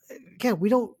 we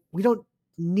don't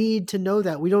need to know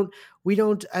that. We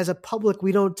don't as a public,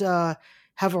 we don't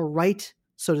have a right,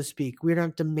 so to speak. We're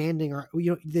not demanding, or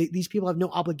these people have no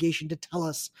obligation to tell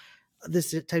us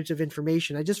this types of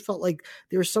information. I just felt like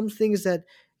there are some things that,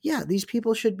 yeah, these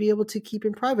people should be able to keep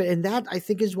in private, and that, I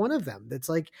think, is one of them. That's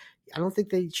like, I don't think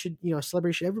they should, a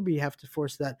celebrity should ever have to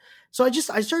force that. So I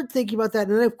started thinking about that,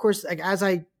 and then of course, like, as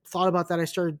I thought about that, I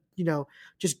started,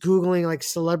 just Googling like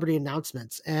celebrity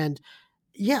announcements, and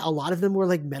yeah, a lot of them were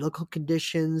like medical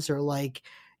conditions or like,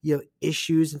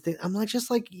 issues and things. I'm like, just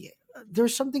like, yeah,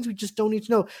 there's some things we just don't need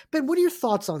to know. Ben, what are your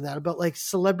thoughts on that, about like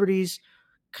celebrities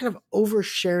kind of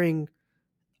oversharing,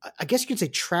 I guess you could say,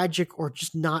 tragic or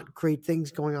just not great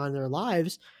things going on in their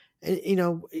lives? And,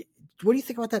 what do you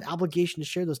think about that obligation to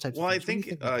share those types of Well, I things? What do you think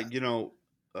think about that?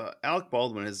 Alec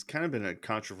Baldwin has kind of been a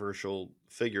controversial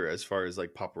figure as far as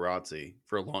like paparazzi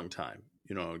for a long time.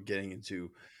 Getting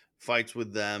into fights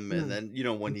with them, and Mm,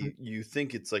 then when mhm. you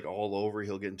think it's like all over,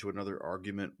 he'll get into another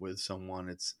argument with someone.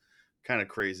 It's kind of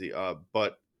crazy.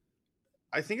 But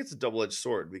I think it's a double edged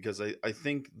sword, because I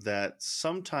think that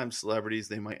sometimes celebrities,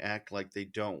 they might act like they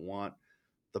don't want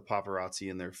the paparazzi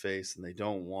in their face, and they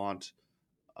don't want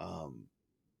um,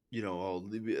 oh,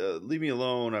 leave me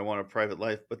alone. I want a private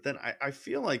life. But then I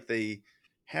feel like they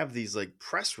have these like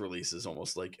press releases,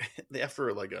 almost like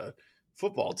after like a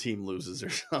football team loses or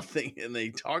something, and they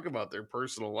talk about their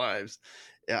personal lives.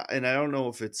 Yeah, and I don't know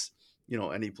if it's,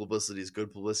 any publicity is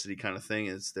good publicity kind of thing.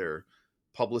 It's their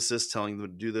publicist telling them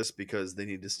to do this because they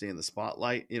need to stay in the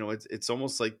spotlight. It's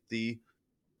almost like the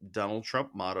Donald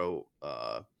Trump motto,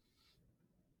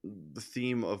 the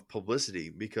theme of publicity,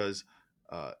 because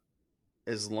uh,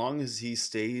 as long as he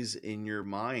stays in your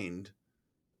mind,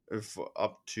 if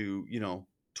up to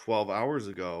 12 hours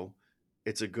ago,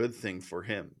 it's a good thing for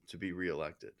him to be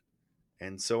reelected.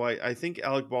 And so I think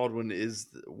Alec Baldwin is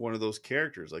one of those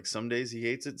characters. Like, some days he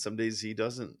hates it, some days he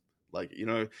doesn't. Like,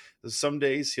 some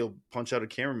days he'll punch out a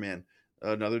cameraman,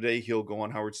 another day he'll go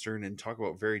on Howard Stern and talk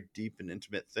about very deep and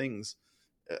intimate things.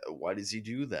 Why does he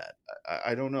do that?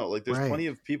 I don't know. Like, there's Right. plenty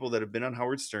of people that have been on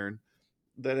Howard Stern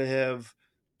that have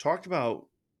talked about,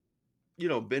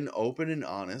 been open and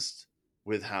honest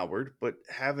with Howard, but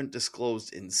haven't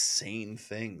disclosed insane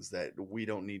things that we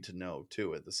don't need to know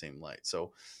too at the same light.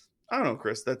 So I don't know,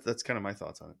 Chris. That's kind of my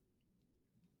thoughts on it.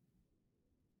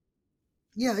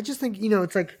 Yeah, I just think,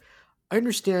 it's like, I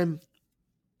understand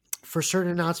for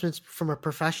certain announcements from a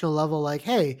professional level, like,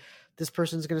 hey, this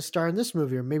person's going to star in this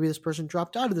movie, or maybe this person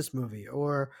dropped out of this movie,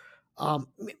 or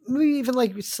maybe even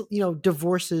like,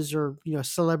 divorces, or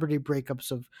celebrity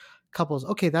breakups of couples.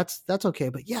 Okay, that's okay.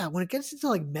 But yeah, when it gets into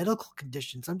like medical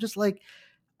conditions, I'm just like,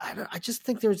 I just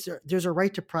think there's a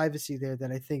right to privacy there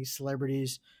that I think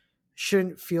celebrities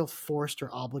shouldn't feel forced or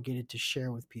obligated to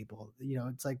share with people.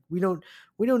 It's like, we don't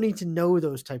need to know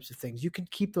those types of things. You can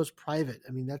keep those private.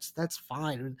 I mean, that's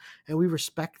fine, and we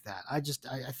respect that. I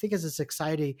think as a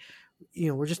society,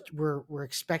 we're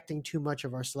expecting too much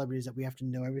of our celebrities, that we have to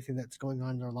know everything that's going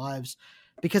on in their lives.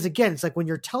 Because again, it's like, when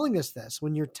you're telling us this,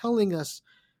 when you're telling us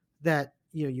that,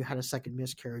 you had a second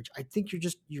miscarriage, I think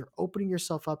you're opening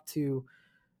yourself up to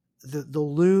the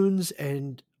loons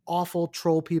and awful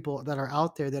troll people that are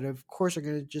out there, that of course are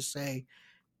going to just say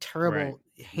Right. terrible,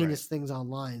 Right. heinous things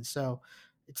online. So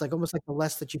it's like, almost like, the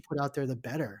less that you put out there, the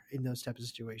better in those types of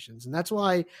situations. And that's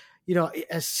why,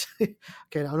 as okay,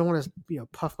 I don't want to,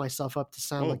 puff myself up to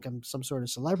sound Oh, like I'm some sort of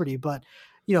celebrity, but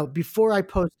before I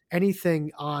post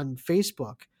anything on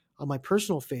Facebook, on my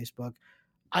personal Facebook,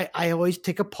 I always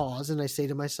take a pause and I say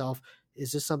to myself,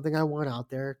 is this something I want out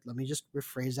there? Let me just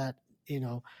rephrase that, you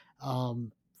know,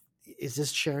 um, is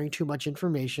this sharing too much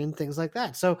information? Things like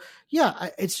that. So yeah,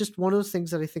 it's just one of those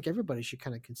things that I think everybody should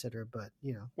kind of consider. But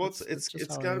well, it's that's it's just it's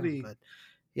how I got to am. be. But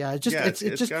yeah, Yeah, it's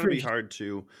it's just got to be cringe. hard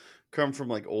to come from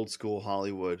like old school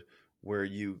Hollywood, where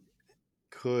you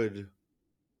could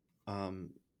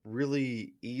um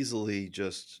really easily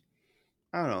just,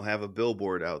 I don't know, have a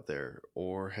billboard out there,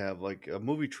 or have like a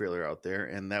movie trailer out there,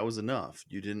 and that was enough.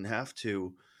 You didn't have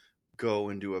to go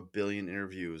and do a billion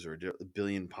interviews or do a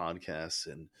billion podcasts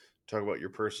and talk about your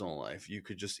personal life. You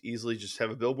could just easily just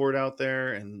have a billboard out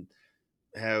there and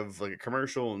have like a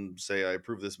commercial and say, I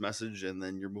approve this message, and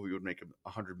then your movie would make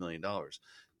 $100 million.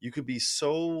 You could be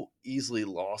so easily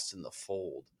lost in the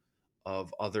fold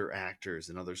of other actors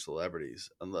and other celebrities,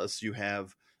 unless you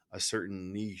have a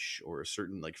certain niche or a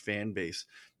certain like fan base.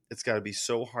 It's got to be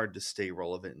so hard to stay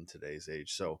relevant in today's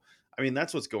age. So I mean,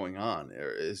 that's what's going on.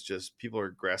 Is just people are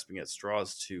grasping at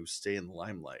straws to stay in the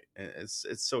limelight, and it's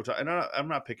so tough. And I'm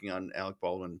not picking on Alec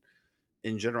Baldwin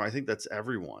in general. I think that's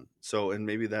everyone. So, and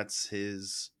maybe that's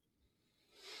his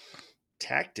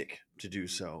tactic to do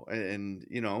so. And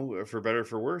you know, for better or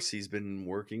for worse, he's been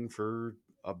working for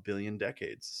a billion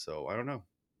decades. So I don't know.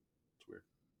 It's weird.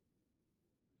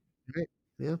 Right.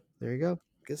 Yeah, there you go.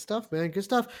 Good stuff, man. Good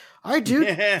stuff. All right, dude.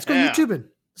 Let's go Yeah. YouTubing.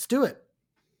 Let's do it.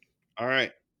 All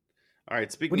right. All right.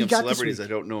 What Speaking do you of got this celebrities, I week?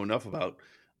 don't know enough about.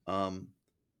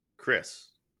 Chris,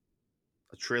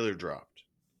 a trailer dropped,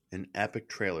 an epic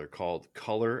trailer called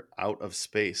 "Color Out of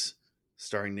Space,"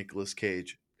 starring Nicolas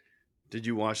Cage. Did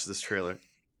you watch this trailer?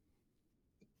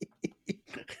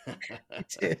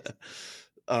 did.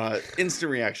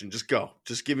 Instant reaction. Just go.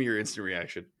 Just give me your instant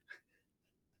reaction.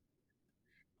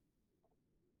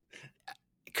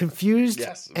 Confused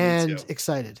Yes, me and too.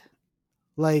 excited.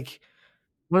 Like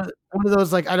one of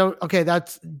those like I don't okay,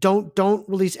 that's don't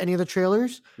release any of the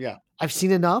trailers. Yeah. I've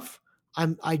seen enough.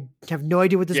 I have no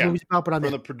idea what this Yeah. movie's about, but I'm From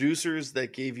in. the producers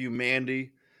that gave you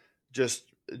Mandy, just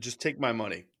take my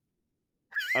money.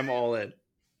 I'm all in.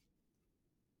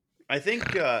 I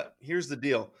think here's the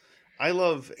deal. I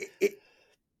love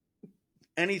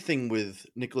anything with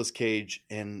Nicolas Cage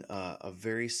and a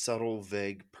very subtle,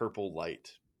 vague purple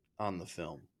light on the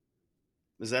film.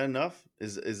 Is that enough?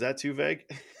 Is that too vague?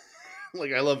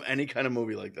 Like, I love any kind of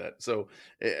movie like that. So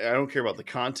I don't care about the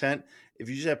content. If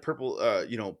you just have purple,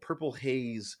 purple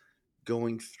haze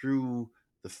going through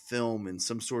the film in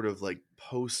some sort of like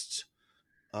post,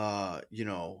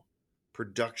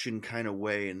 production kind of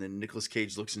way, and then Nicolas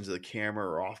Cage looks into the camera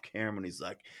or off camera and he's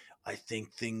like, I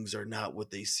think things are not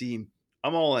what they seem.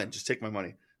 I'm all in. Just take my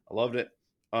money. I loved it.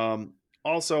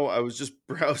 Also, I was just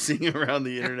browsing around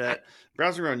the internet,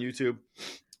 browsing around YouTube.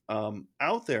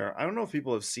 Out there, I don't know if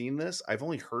people have seen this. I've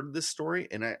only heard this story,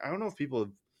 and I don't know if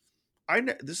people have.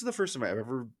 This is the first time I've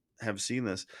ever have seen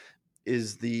this.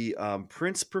 Is the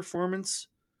Prince performance,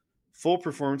 full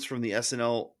performance from the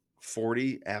SNL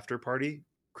 40 after party?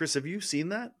 Chris, have you seen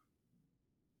that?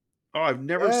 Oh, I've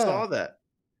never Yeah. saw that.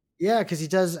 Yeah, because he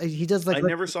does like I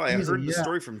never saw it. I music, heard the yeah.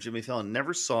 story from Jimmy Fallon.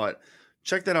 Never saw it.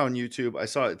 Check that out on YouTube. I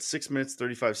saw it 6 minutes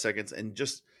 35 seconds, and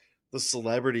just the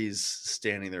celebrities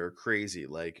standing there are crazy.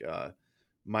 Like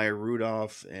Maya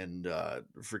Rudolph and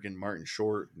freaking Martin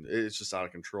Short. It's just out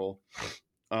of control.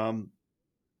 And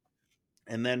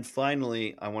then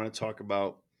finally, I want to talk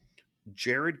about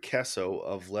Jared Kesso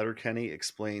of Letterkenny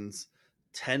explains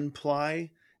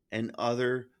 10-ply and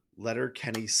other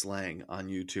Letterkenny slang on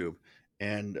YouTube.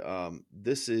 And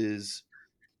this is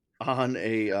on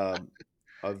a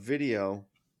video.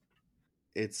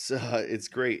 It's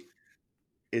great.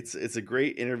 It's a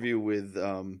great interview with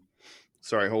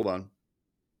sorry, hold on.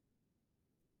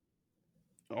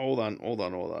 Hold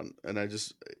on. And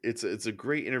it's a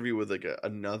great interview with like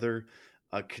another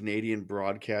Canadian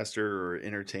broadcaster or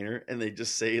entertainer, and they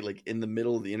just say like in the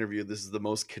middle of the interview, this is the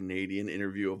most Canadian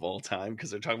interview of all time because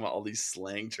they're talking about all these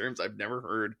slang terms I've never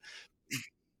heard.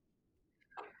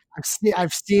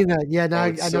 I've seen that. Yeah, now Oh, I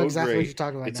it's know so exactly what you're great.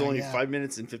 talking about It's now. only Yeah. 5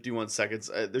 minutes and 51 seconds.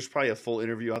 There's probably a full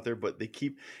interview out there, but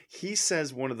he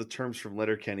says one of the terms from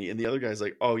Letterkenny, and the other guy's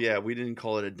like, oh yeah, we didn't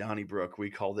call it a Donnybrook. We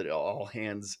called it all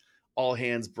hands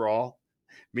brawl,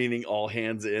 meaning all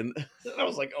hands in. And I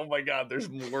was like, oh my God, there's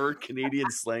more Canadian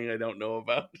slang I don't know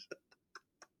about.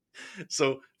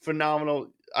 So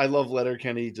phenomenal. I love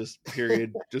Letterkenny, just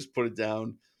period. Just put it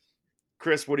down.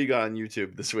 Chris, what do you got on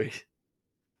YouTube this week?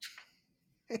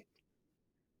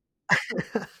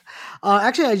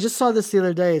 Actually, I just saw this the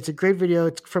other day. It's a great video.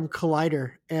 It's from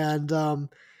Collider, and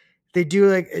they do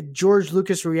like George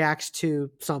Lucas reacts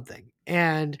to something,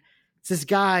 and it's this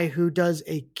guy who does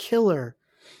a killer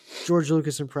George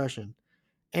Lucas impression,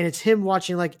 and it's him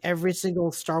watching like every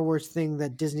single Star Wars thing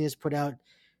that Disney has put out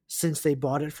since they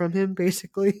bought it from him,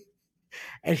 basically.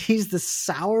 And he's the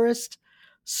sourest,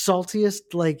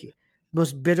 saltiest, like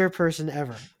most bitter person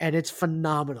ever, and it's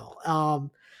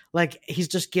phenomenal. Like he's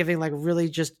just giving like really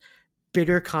just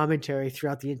bitter commentary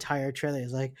throughout the entire trailer.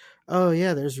 He's like, "Oh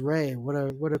yeah, there's Ray. What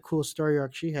a cool story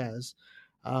arc she has."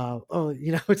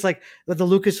 It's like the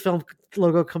Lucasfilm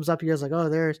logo comes up. He goes like, "Oh,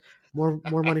 there's more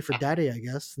money for Daddy, I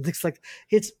guess." And it's like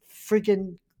it's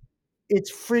freaking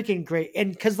great,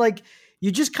 and because like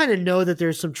you just kind of know that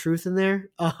there's some truth in there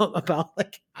about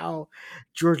like how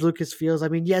George Lucas feels. I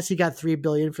mean, yes, he got $3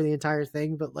 billion for the entire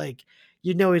thing, but like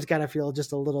he's got to feel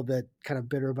just a little bit kind of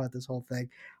bitter about this whole thing.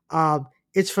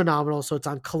 It's phenomenal. So it's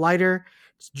on Collider.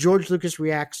 George Lucas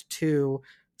reacts to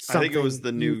something. I think it was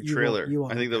the new trailer.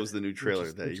 I think that was the new which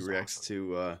trailer that he is reacts awesome.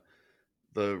 to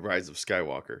the Rise of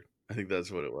Skywalker. I think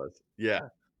that's what it was. Yeah.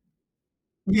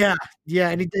 Yeah, yeah,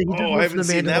 and he did Oh, I one for haven't The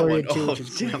seen that one. Mandalorian too, Oh, which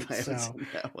is damn, great. I haven't So, seen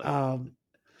that one.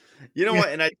 You know yeah, what?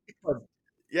 And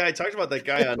I talked about that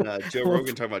guy on Joe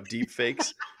Rogan talking about deep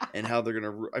fakes and how they're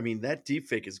gonna. I mean, that deep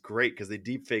fake is great because they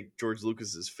deep fake George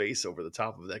Lucas's face over the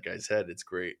top of that guy's head. It's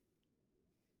great.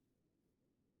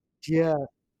 yeah.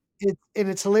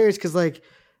 It's hilarious because like at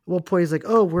one point he's like,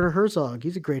 "Oh, Werner Herzog,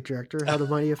 he's a great director. How the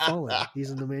Mighty Have Fallen.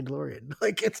 He's in The Mandalorian."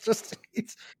 Like it's just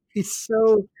he's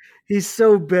so he's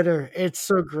so bitter. It's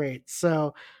so great.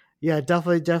 So yeah,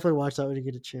 definitely watch that when you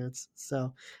get a chance.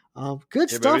 So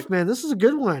good Yeah, baby. stuff, man. This is a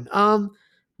good one.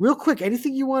 Real quick,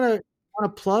 anything you wanna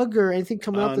plug or anything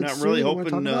coming up that's Not really soon you want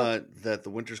to talk hoping about? that the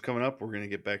winter's coming up. We're gonna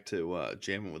get back to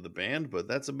jamming with the band, but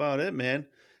that's about it, man.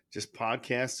 Just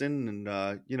podcasting and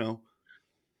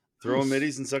throwing Nice.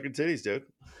 middies and sucking titties, dude.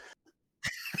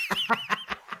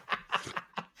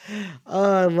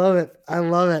 Oh, I love it. I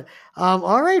love it.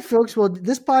 All right, folks. Well,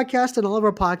 this podcast and all of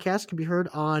our podcasts can be heard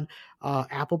on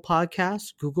Apple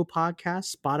Podcasts, Google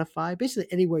Podcasts, Spotify,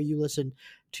 basically anywhere you listen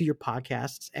to your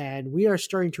podcasts. And we are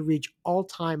starting to reach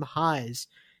all-time highs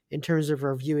in terms of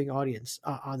our viewing audience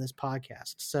on this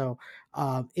podcast. So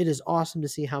it is awesome to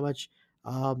see how much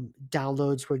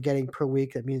downloads we're getting per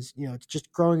week. That means, it's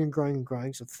just growing and growing and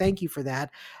growing. So thank you for that.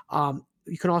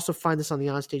 You can also find this on the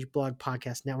Onstage Blog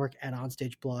Podcast Network at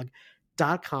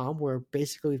onstageblog.com, where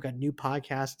basically we've got new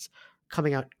podcasts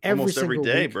coming out Almost every single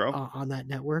day, week, bro. on that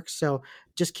network. So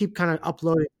just keep kind of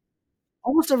uploading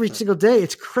almost every single day.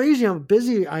 It's crazy how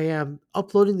busy I am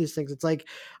uploading these things. It's like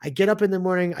I get up in the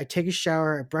morning, I take a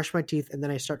shower, I brush my teeth, and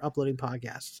then I start uploading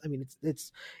podcasts. I mean,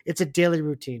 it's a daily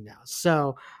routine now.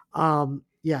 So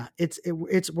yeah, it's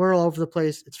we're all over the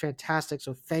place. It's fantastic.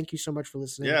 So thank you so much for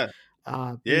listening. Yeah.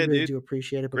 We really dude. do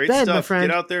appreciate it. But Great Ben, stuff. my friend,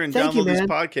 Get out there and thank download you, this man.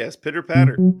 podcast. Pitter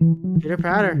patter. Pitter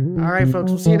patter. All right,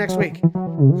 folks. We'll see you next week.